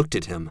gremlin looked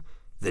at him,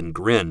 then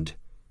grinned.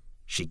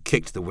 She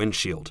kicked the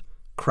windshield,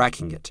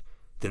 cracking it,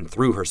 then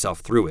threw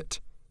herself through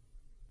it.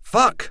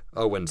 "Fuck,"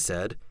 Owen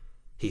said.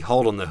 He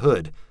hauled on the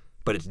hood,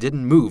 but it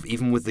didn't move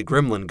even with the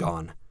gremlin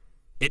gone.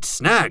 "It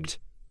snagged."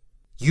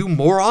 "You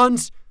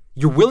morons!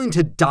 You're willing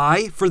to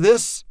die for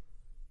this?"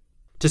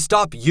 "To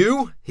stop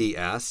you?" he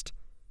asked.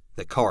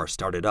 The car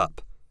started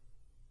up.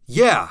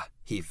 "Yeah,"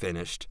 he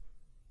finished.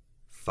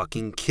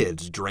 Fucking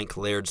kids drank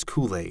Laird's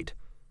Kool-Aid.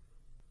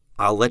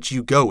 "I'll let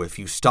you go if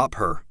you stop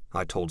her,"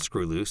 I told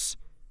Screwloose.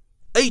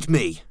 "Eat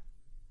me!"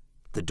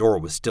 The door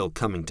was still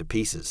coming to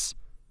pieces.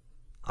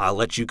 "I'll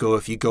let you go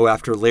if you go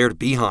after Laird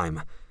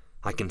Beheim.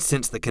 I can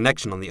sense the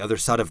connection on the other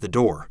side of the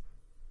door."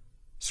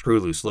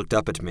 Screwloose looked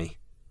up at me.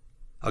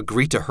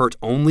 "Agree to hurt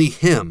only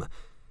him.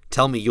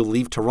 Tell me you'll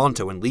leave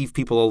Toronto and leave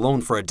people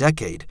alone for a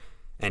decade,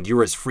 and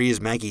you're as free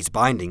as Maggie's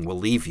binding will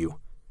leave you."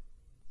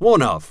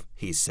 "One of,"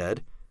 he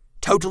said.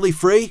 "Totally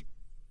free?"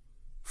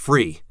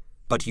 "Free,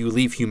 but you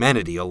leave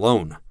humanity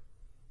alone."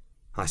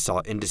 I saw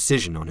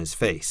indecision on his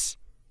face.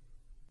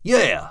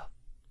 "Yeah."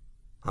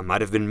 I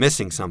might have been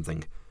missing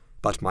something,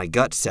 but my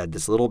gut said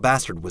this little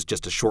bastard was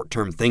just a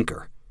short-term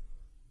thinker.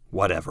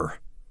 Whatever.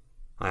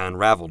 I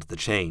unraveled the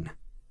chain.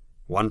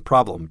 One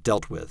problem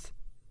dealt with.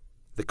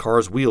 The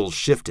car's wheels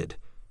shifted,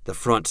 the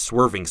front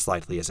swerving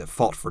slightly as it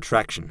fought for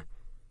traction.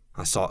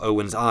 I saw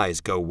Owen's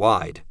eyes go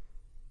wide.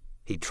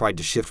 He tried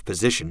to shift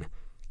position,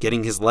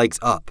 getting his legs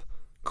up,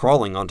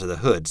 crawling onto the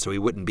hood so he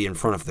wouldn't be in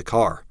front of the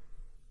car.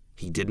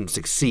 He didn't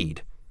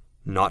succeed.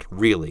 Not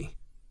really.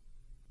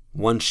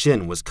 One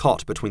shin was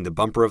caught between the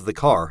bumper of the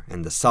car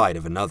and the side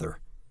of another.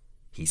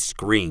 He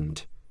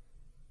screamed.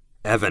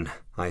 "Evan,"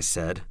 I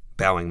said,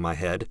 bowing my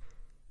head.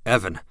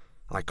 "Evan,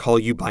 I call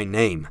you by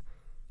name.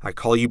 I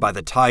call you by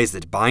the ties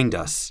that bind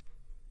us."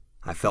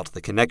 I felt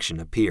the connection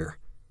appear.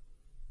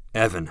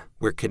 "Evan,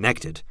 we're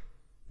connected.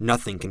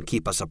 Nothing can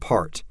keep us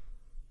apart.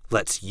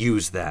 Let's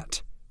use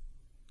that."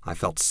 I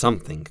felt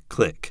something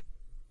click.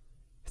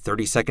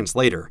 30 seconds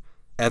later,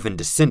 Evan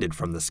descended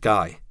from the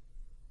sky.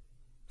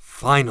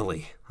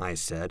 "Finally," I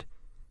said.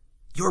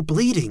 "You're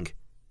bleeding."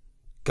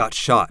 "Got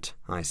shot,"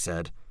 I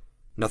said.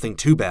 "Nothing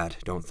too bad,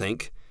 don't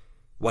think.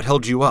 What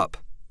held you up?"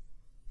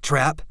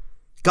 "Trap.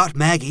 Got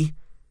Maggie.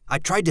 I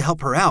tried to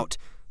help her out,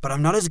 but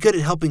I'm not as good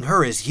at helping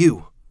her as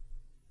you."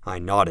 I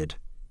nodded.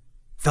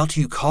 "Felt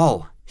you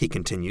call," he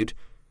continued.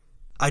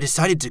 "I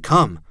decided to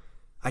come.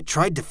 I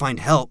tried to find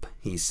help,"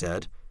 he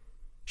said.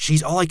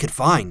 "She's all I could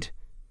find."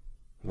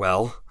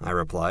 "Well," I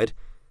replied,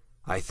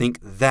 "I think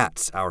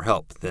that's our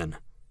help, then."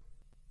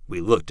 We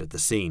looked at the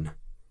scene.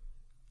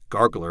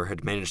 Gargler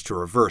had managed to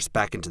reverse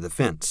back into the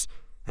fence,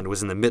 and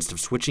was in the midst of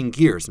switching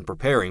gears and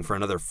preparing for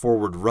another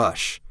forward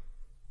rush.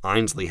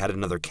 Ainsley had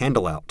another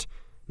candle out,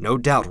 no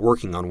doubt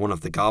working on one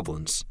of the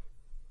goblins.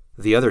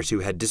 The other two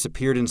had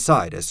disappeared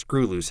inside as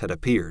Screwloose had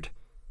appeared,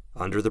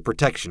 under the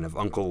protection of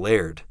Uncle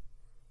Laird.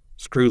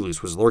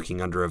 Screwloose was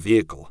lurking under a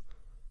vehicle.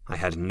 I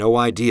had no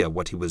idea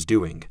what he was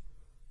doing.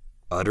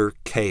 Utter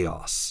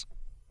chaos.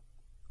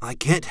 "I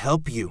can't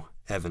help you,"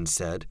 Evan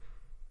said.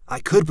 "I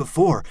could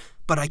before,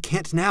 but I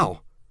can't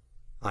now."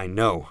 "I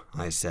know,"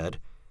 I said.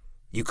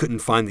 "You couldn't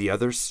find the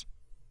others?"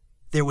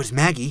 "There was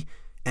Maggie,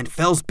 and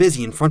Fell's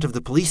busy in front of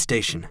the police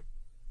station."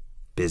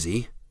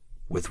 Busy?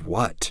 With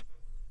what?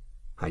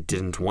 I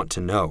didn't want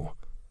to know.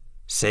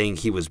 Saying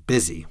he was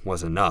busy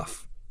was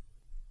enough.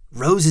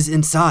 "Rose is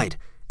inside,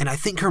 and I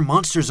think her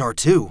monsters are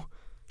too.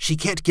 She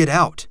can't get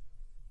out."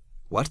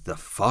 What the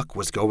fuck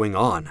was going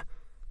on?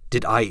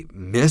 Did I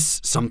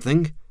miss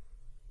something?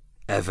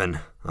 "Evan,"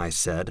 I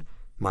said,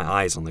 my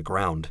eyes on the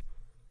ground.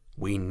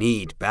 "We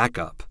need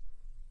backup."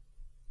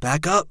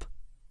 "Backup?"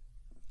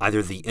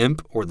 "Either the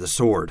imp or the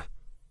sword.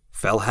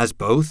 Fell has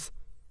both?"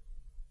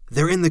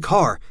 "They're in the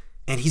car,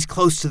 and he's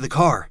close to the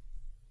car."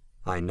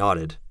 I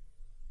nodded.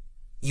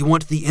 "You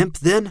want the imp,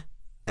 then?"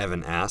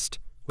 Evan asked,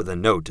 with a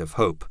note of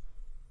hope.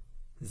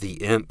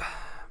 "The imp.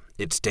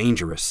 It's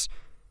dangerous.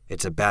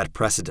 It's a bad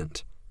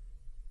precedent."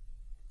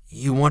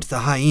 "You want the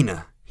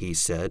hyena," he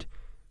said,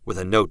 with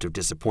a note of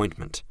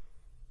disappointment.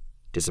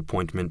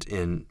 Disappointment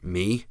in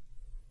me?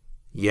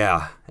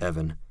 "Yeah,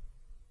 Evan."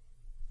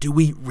 "Do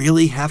we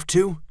really have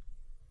to?"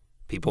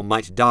 "People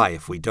might die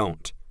if we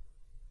don't."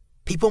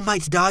 "People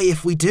might die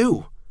if we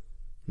do."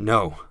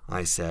 "No,"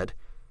 I said.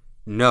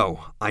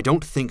 "No, I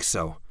don't think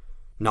so.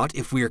 Not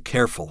if we're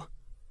careful."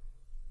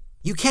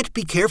 "You can't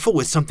be careful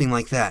with something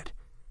like that."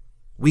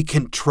 "We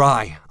can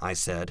try," I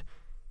said.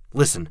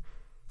 "Listen,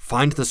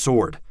 find the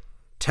sword.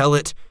 Tell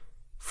it—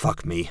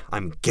 fuck me,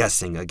 I'm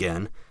guessing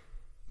again.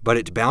 But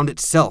it bound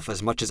itself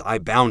as much as I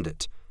bound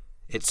it.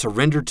 It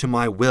surrendered to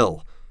my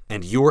will,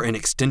 and you're an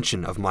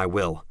extension of my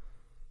will.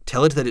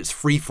 Tell it that it's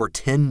free for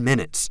 10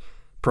 minutes,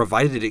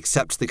 provided it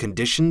accepts the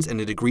conditions and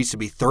it agrees to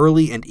be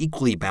thoroughly and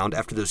equally bound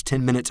after those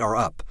 10 minutes are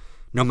up,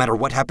 no matter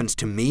what happens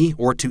to me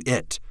or to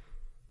it.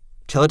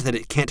 Tell it that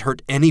it can't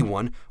hurt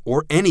anyone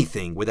or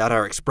anything without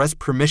our express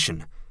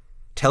permission.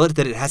 Tell it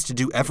that it has to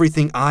do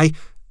everything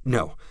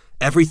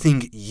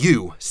everything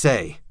you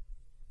say."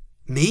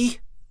 "Me?"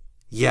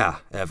 "Yeah,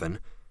 Evan.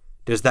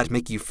 Does that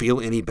make you feel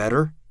any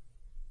better?"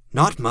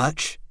 "Not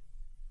much."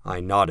 I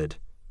nodded.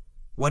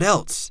 "What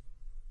else?"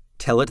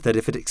 "Tell it that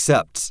if it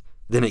accepts,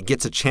 then it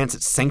gets a chance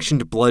at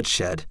sanctioned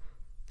bloodshed."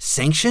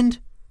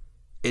 "Sanctioned?"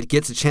 "It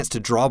gets a chance to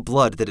draw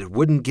blood that it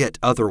wouldn't get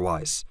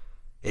otherwise.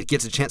 It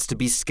gets a chance to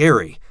be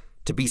scary,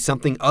 to be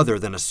something other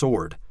than a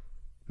sword.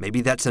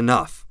 Maybe that's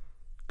enough.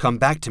 Come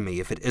back to me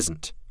if it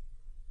isn't."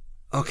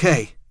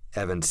 "Okay,"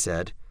 Evan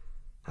said.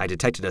 I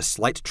detected a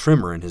slight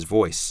tremor in his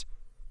voice.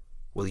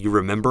 "Will you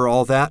remember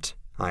all that?"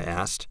 I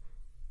asked.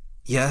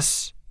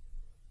 "Yes."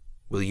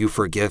 "Will you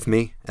forgive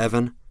me,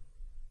 Evan?"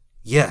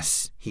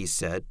 "Yes," he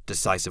said,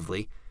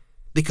 decisively,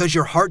 "because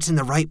your heart's in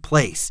the right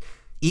place,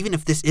 even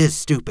if this is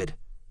stupid."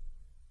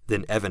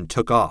 Then Evan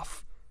took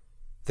off.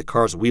 The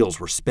car's wheels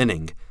were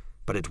spinning,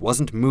 but it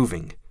wasn't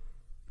moving.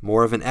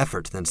 More of an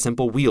effort than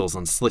simple wheels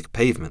on slick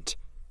pavement.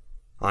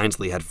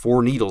 Ainsley had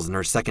 4 needles in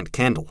her second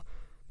candle,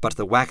 but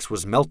the wax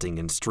was melting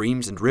in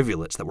streams and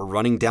rivulets that were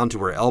running down to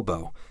her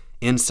elbow,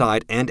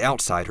 inside and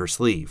outside her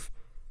sleeve.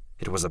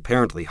 It was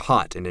apparently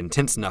hot and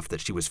intense enough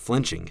that she was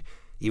flinching,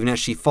 even as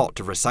she fought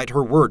to recite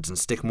her words and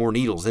stick more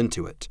needles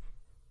into it.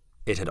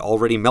 It had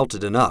already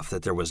melted enough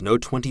that there was no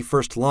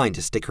 21st line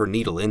to stick her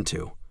needle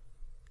into.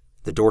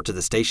 The door to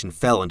the station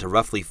fell into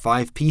roughly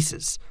 5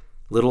 pieces,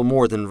 little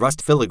more than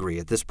rust filigree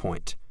at this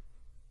point.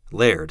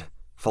 Laird,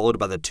 followed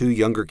by the 2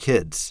 younger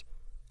kids.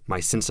 My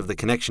sense of the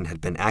connection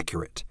had been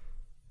accurate.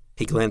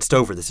 He glanced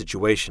over the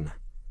situation.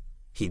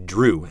 He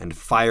drew and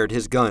fired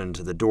his gun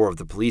into the door of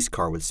the police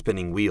car with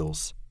spinning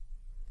wheels.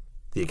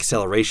 The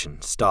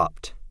acceleration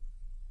stopped.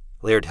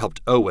 Laird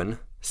helped Owen,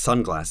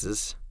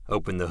 sunglasses,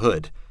 open the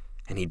hood,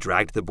 and he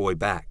dragged the boy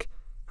back,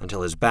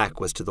 until his back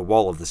was to the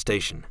wall of the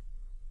station.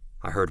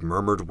 I heard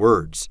murmured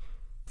words,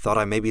 thought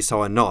I maybe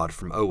saw a nod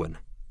from Owen.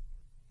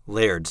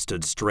 Laird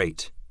stood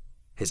straight.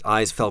 His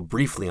eyes fell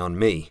briefly on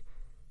me.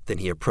 Then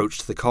he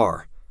approached the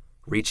car,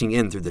 reaching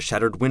in through the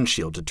shattered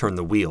windshield to turn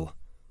the wheel.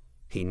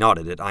 He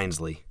nodded at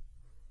Ainsley.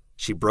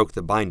 She broke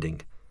the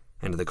binding,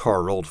 and the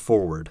car rolled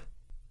forward.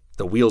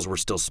 The wheels were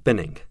still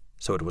spinning,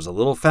 so it was a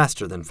little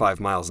faster than 5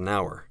 miles an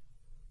hour.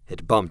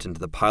 It bumped into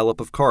the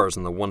pileup of cars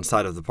on the one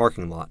side of the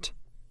parking lot.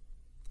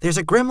 "There's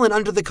a gremlin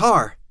under the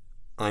car,"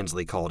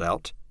 Ainsley called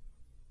out.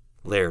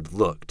 Laird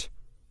looked.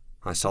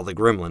 I saw the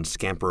gremlin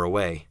scamper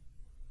away.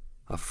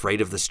 Afraid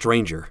of the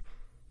stranger,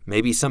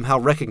 maybe somehow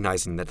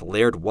recognizing that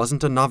Laird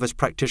wasn't a novice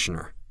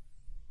practitioner.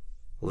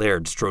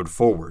 Laird strode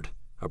forward,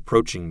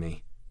 approaching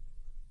me.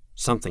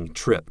 Something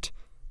tripped,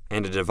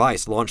 and a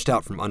device launched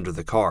out from under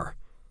the car.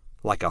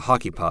 Like a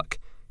hockey puck,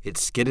 it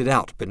skidded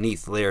out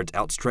beneath Laird's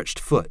outstretched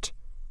foot.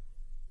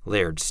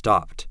 Laird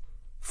stopped,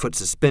 foot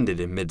suspended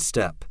in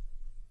mid-step.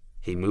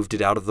 He moved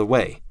it out of the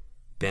way,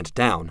 bent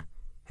down,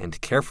 and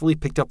carefully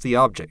picked up the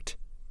object.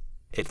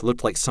 It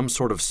looked like some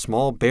sort of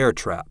small bear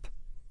trap.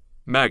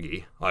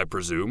 "Maggie, I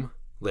presume,"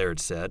 Laird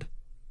said.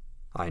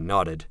 I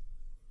nodded.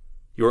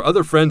 "Your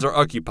other friends are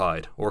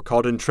occupied or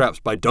caught in traps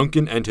by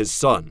Duncan and his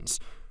sons.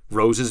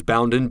 Rose is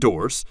bound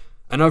indoors,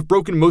 and I've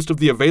broken most of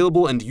the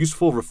available and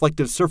useful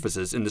reflective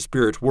surfaces in the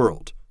spirit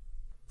world.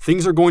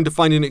 Things are going to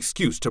find an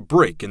excuse to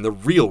break in the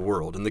real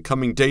world in the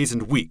coming days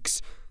and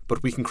weeks,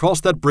 but we can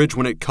cross that bridge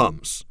when it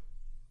comes."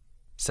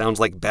 "Sounds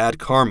like bad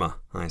karma,"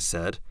 I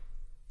said,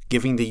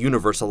 "giving the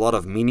universe a lot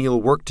of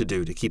menial work to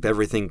do to keep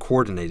everything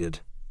coordinated."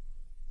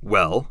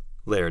 "Well,"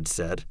 Laird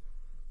said,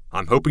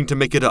 "I'm hoping to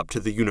make it up to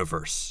the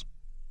universe."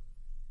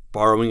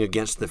 "Borrowing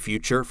against the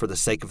future for the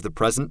sake of the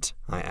present?"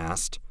 I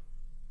asked.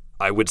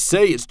 "I would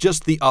say it's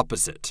just the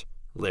opposite,"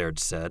 Laird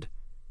said.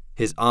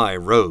 His eye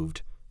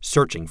roved,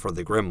 searching for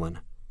the gremlin.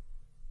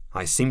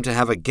 "I seem to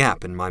have a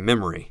gap in my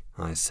memory,"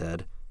 I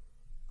said.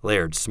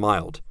 Laird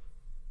smiled.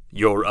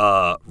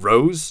 "Your,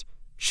 Rose?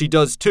 She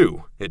does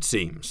too, it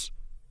seems."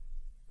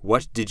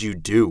 "What did you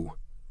do?"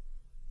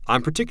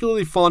 "I'm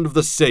particularly fond of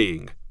the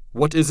saying,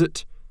 what is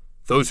it?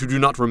 Those who do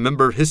not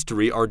remember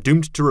history are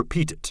doomed to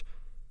repeat it.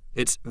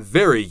 It's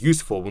very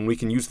useful when we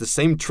can use the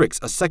same tricks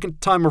a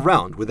second time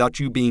around without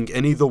you being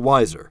any the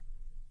wiser."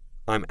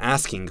 "I'm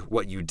asking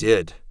what you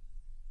did."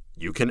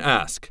 "You can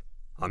ask.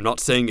 I'm not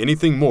saying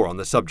anything more on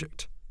the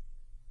subject."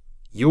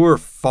 "You're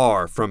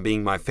far from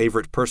being my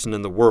favorite person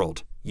in the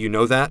world. You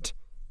know that?"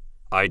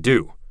 "I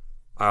do.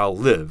 I'll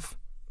live,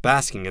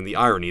 basking in the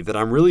irony that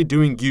I'm really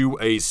doing you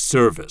a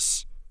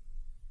service."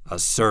 "A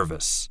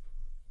service."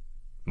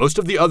 "Most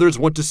of the others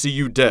want to see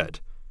you dead.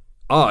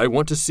 I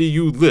want to see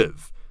you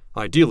live,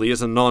 ideally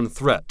as a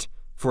non-threat,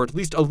 for at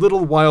least a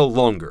little while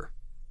longer."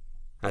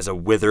 "As a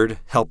withered,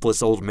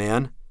 helpless old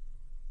man?"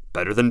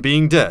 "Better than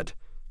being dead,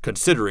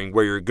 considering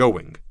where you're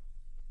going."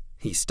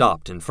 He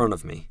stopped in front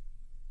of me.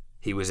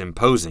 He was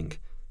imposing,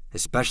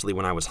 especially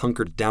when I was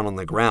hunkered down on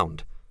the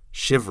ground,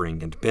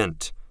 shivering and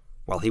bent,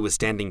 while he was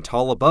standing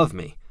tall above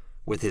me,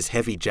 with his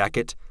heavy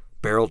jacket,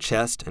 barrel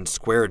chest, and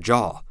square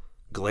jaw,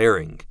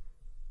 glaring.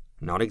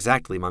 Not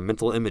exactly my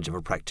mental image of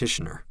a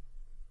practitioner.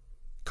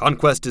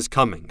 "Conquest is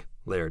coming,"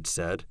 Laird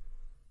said.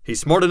 "He's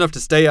smart enough to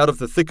stay out of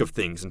the thick of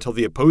things until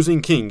the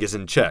opposing king is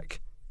in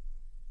check."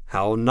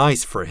 "How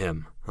nice for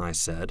him," I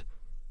said.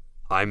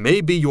 "I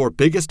may be your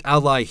biggest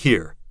ally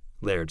here,"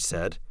 Laird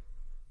said.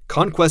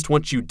 "Conquest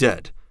wants you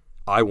dead.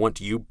 I want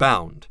you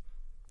bound.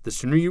 The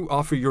sooner you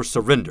offer your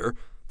surrender,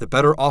 the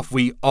better off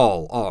we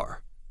all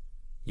are."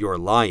 "You're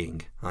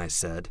lying," I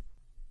said.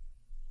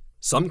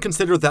 "Some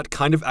consider that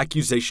kind of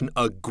accusation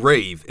a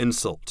grave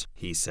insult,"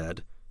 he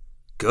said.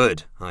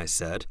 "Good," I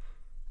said.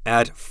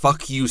 "Add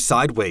 'fuck you'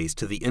 sideways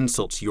to the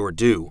insults you're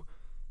due.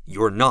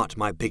 You're not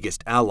my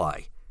biggest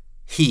ally.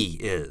 He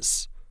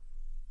is."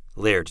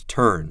 Laird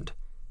turned.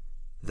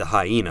 The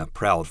hyena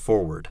prowled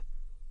forward.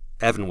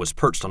 Evan was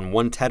perched on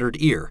one tattered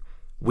ear,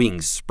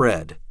 wings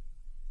spread.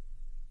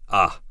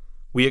 "Ah,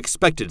 we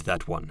expected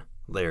that one,"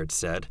 Laird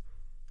said.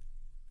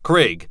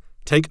 "Craig,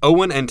 take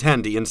Owen and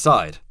Tandy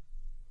inside."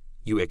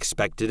 "You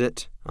expected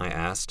it?" I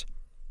asked.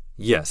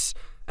 "Yes,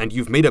 and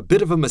you've made a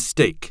bit of a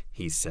mistake,"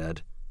 he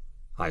said.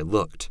 I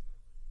looked.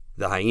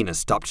 The hyena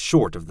stopped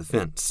short of the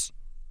fence.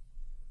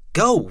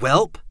 "Go,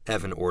 whelp,"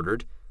 Evan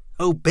ordered.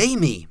 "Obey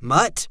me,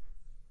 mutt."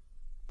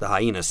 The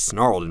hyena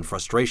snarled in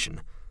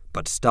frustration,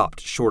 but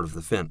stopped short of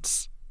the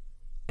fence.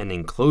 An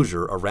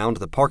enclosure around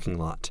the parking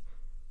lot.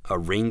 A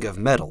ring of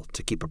metal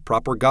to keep a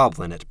proper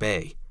goblin at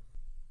bay.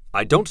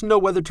 "I don't know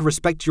whether to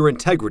respect your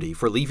integrity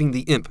for leaving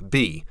the imp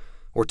be,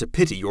 or to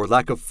pity your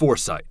lack of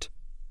foresight."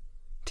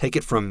 "Take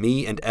it from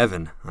me and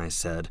Evan," I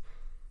said.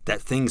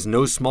 "That thing's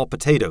no small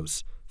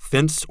potatoes,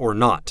 fence or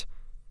not."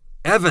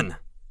 "Evan!"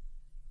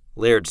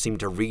 Laird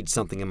seemed to read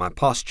something in my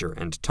posture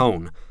and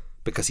tone,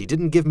 because he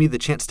didn't give me the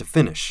chance to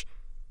finish.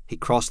 He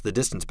crossed the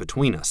distance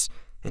between us,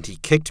 and he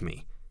kicked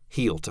me,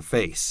 heel to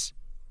face.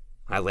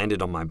 I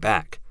landed on my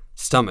back,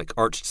 stomach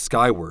arched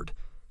skyward,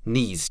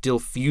 knees still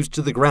fused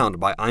to the ground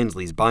by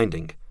Ainsley's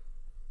binding.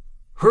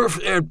 "Hoof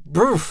and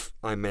boof,"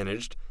 I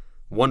managed,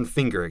 one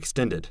finger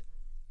extended.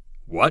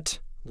 "What?"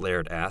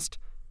 Laird asked.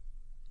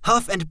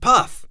 "Huff and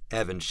puff,"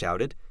 Evan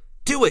shouted.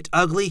 "Do it,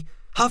 ugly!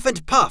 Huff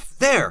and puff,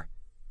 there!"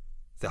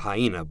 The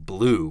hyena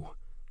blew.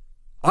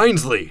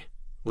 "Ainsley!"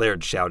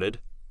 Laird shouted.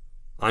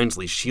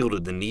 Ainsley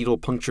shielded the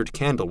needle-punctured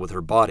candle with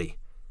her body,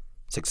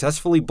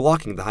 successfully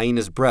blocking the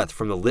hyena's breath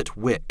from the lit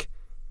wick.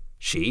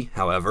 She,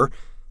 however,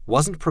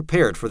 wasn't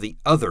prepared for the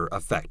other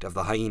effect of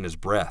the hyena's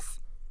breath.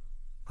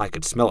 I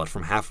could smell it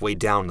from halfway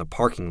down the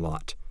parking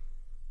lot.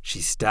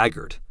 She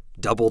staggered,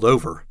 doubled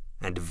over,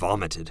 and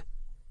vomited.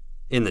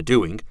 In the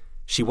doing,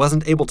 she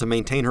wasn't able to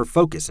maintain her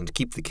focus and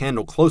keep the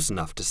candle close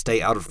enough to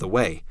stay out of the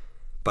way,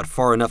 but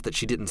far enough that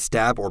she didn't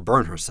stab or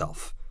burn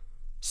herself.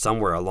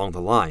 Somewhere along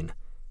the line,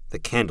 the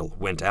candle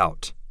went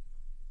out.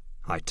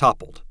 I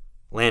toppled,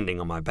 landing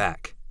on my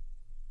back.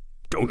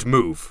 "Don't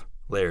move,"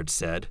 Laird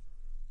said.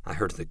 I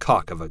heard the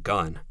cock of a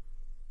gun.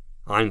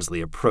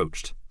 Ainsley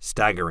approached,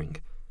 staggering.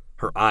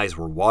 Her eyes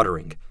were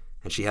watering,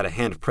 and she had a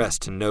hand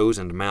pressed to nose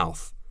and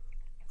mouth.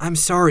 "I'm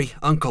sorry,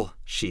 Uncle,"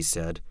 she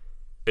said.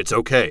 "It's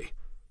okay.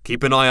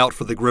 Keep an eye out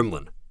for the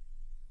gremlin."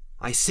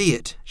 "I see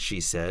it,"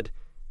 she said.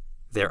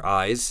 Their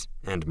eyes,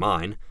 and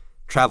mine,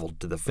 traveled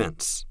to the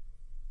fence.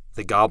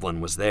 The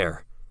goblin was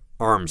there,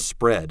 arms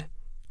spread,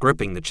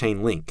 gripping the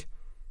chain link,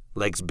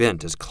 legs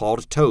bent as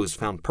clawed toes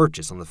found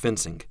purchase on the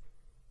fencing.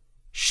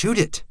 "Shoot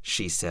it,"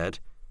 she said.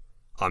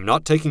 "I'm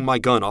not taking my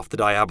gun off the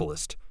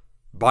diabolist.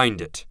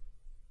 Bind it."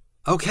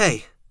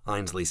 "Okay,"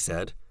 Ainsley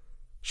said.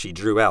 She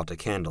drew out a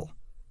candle.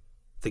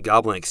 The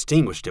goblin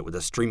extinguished it with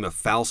a stream of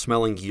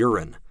foul-smelling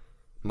urine.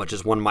 Much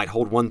as one might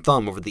hold one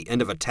thumb over the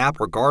end of a tap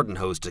or garden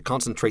hose to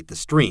concentrate the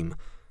stream,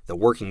 the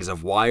workings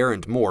of wire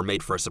and more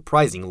made for a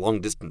surprising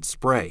long-distance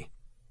spray.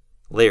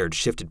 Laird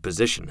shifted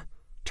position,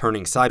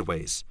 turning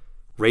sideways,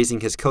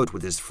 raising his coat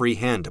with his free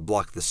hand to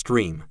block the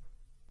stream.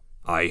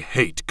 "I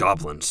hate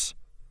goblins.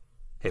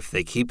 If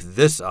they keep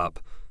this up,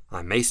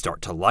 I may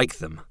start to like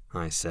them,"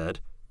 I said.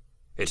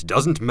 "It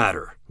doesn't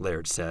matter,"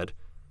 Laird said.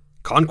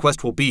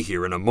 "Conquest will be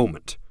here in a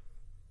moment."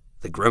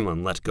 The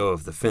gremlin let go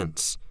of the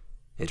fence.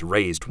 It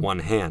raised one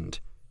hand.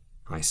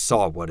 I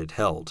saw what it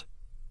held.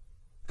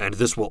 "And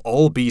this will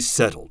all be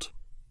settled."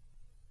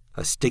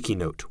 A sticky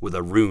note with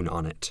a rune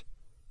on it.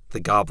 The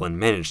goblin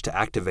managed to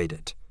activate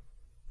it.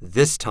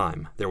 This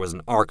time there was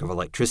an arc of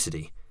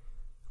electricity.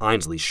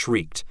 Ainsley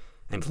shrieked,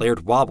 and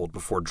Laird wobbled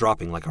before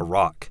dropping like a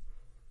rock.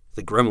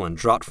 The gremlin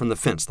dropped from the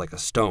fence like a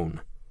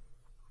stone.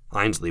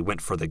 Ainsley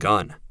went for the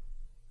gun.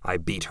 I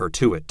beat her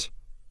to it.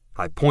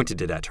 I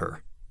pointed it at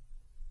her.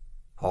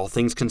 "All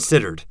things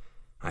considered,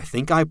 I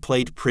think I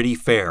played pretty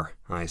fair,"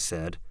 I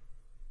said.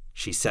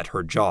 She set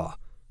her jaw,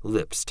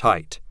 lips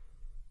tight.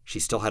 She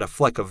still had a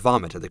fleck of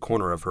vomit at the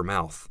corner of her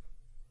mouth.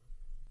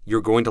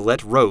 "You're going to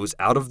let Rose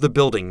out of the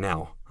building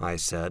now," I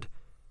said,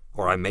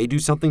 "or I may do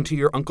something to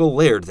your Uncle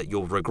Laird that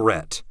you'll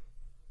regret."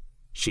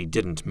 She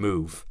didn't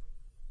move.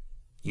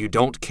 "You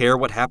don't care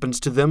what happens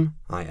to them?"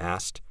 I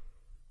asked.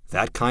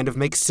 "That kind of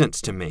makes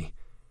sense to me.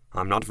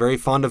 I'm not very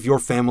fond of your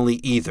family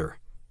either."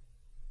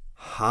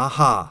 "Ha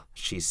ha,"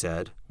 she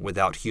said,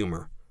 without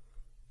humor.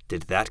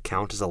 Did that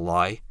count as a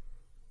lie?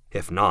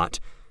 If not,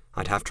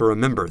 I'd have to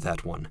remember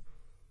that one.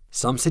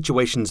 Some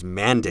situations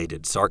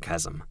mandated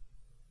sarcasm.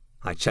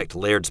 I checked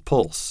Laird's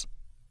pulse.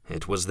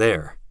 It was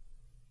there.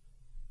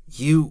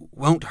 "You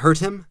won't hurt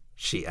him?"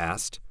 she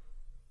asked.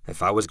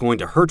 "If I was going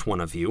to hurt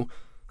one of you,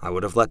 I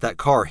would have let that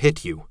car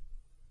hit you."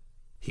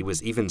 He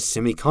was even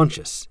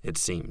semi-conscious, it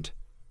seemed.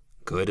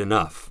 Good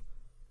enough.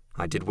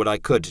 I did what I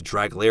could to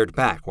drag Laird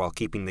back while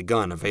keeping the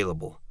gun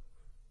available.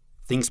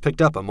 Things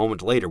picked up a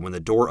moment later when the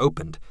door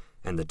opened,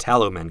 and the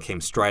tallow man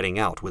came striding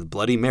out with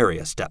Bloody Mary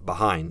a step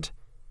behind.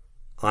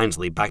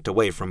 Ainsley backed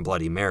away from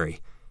Bloody Mary,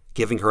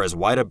 giving her as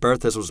wide a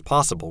berth as was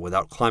possible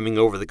without climbing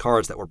over the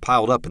cars that were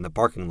piled up in the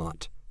parking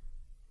lot.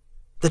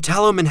 "The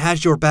tallow-man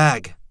has your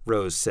bag,"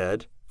 Rose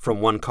said,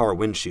 from one car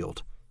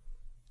windshield.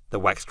 The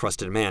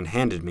wax-crusted man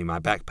handed me my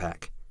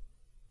backpack.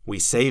 "We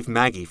save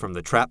Maggie from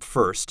the trap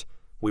first,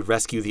 we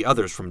rescue the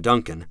others from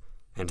Duncan,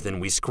 and then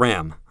we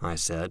scram," I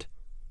said.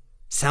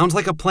 "Sounds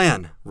like a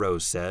plan,"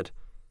 Rose said.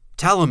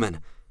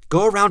 "Tallow-man,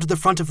 go around to the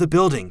front of the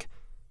building.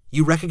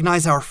 You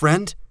recognize our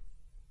friend?"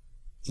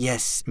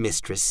 "Yes,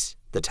 mistress,"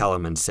 the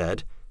tallow-man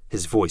said,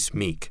 his voice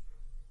meek.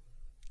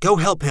 "Go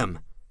help him."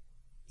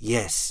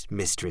 "Yes,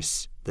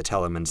 mistress," the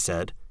tallow-man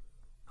said.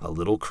 A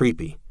little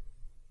creepy.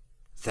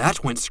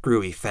 "That went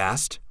screwy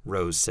fast,"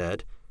 Rose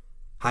said.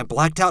 "I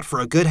blacked out for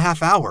a good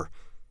half-hour.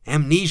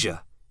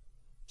 Amnesia."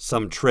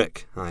 "Some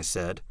trick," I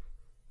said.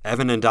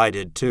 "Evan and I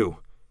did too.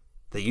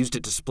 They used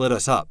it to split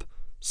us up,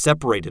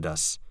 separated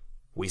us.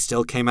 We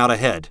still came out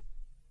ahead."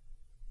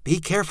 "Be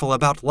careful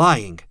about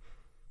lying.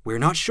 We're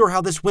not sure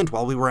how this went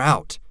while we were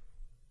out."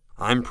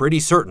 "I'm pretty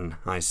certain,"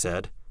 I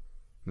said.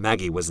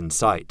 Maggie was in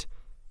sight,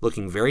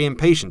 looking very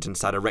impatient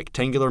inside a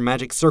rectangular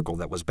magic circle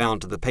that was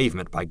bound to the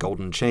pavement by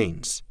golden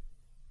chains.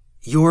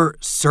 "You're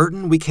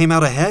certain we came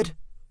out ahead?"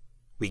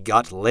 "We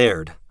got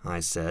Laird," I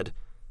said,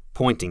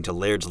 pointing to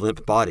Laird's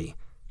limp body,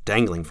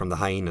 dangling from the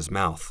hyena's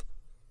mouth.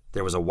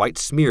 There was a white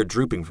smear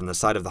drooping from the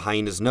side of the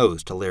hyena's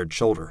nose to Laird's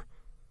shoulder.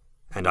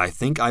 "And I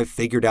think I've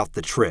figured out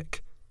the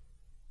trick."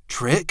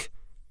 "Trick?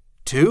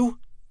 2?"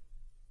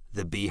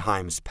 "The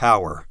Beheim's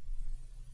power,"